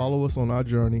and follow us on our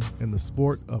journey in the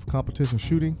sport of competition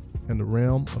shooting and the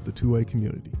realm of the 2A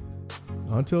community.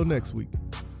 Until next week,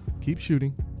 keep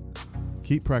shooting,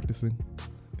 keep practicing,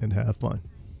 and have fun.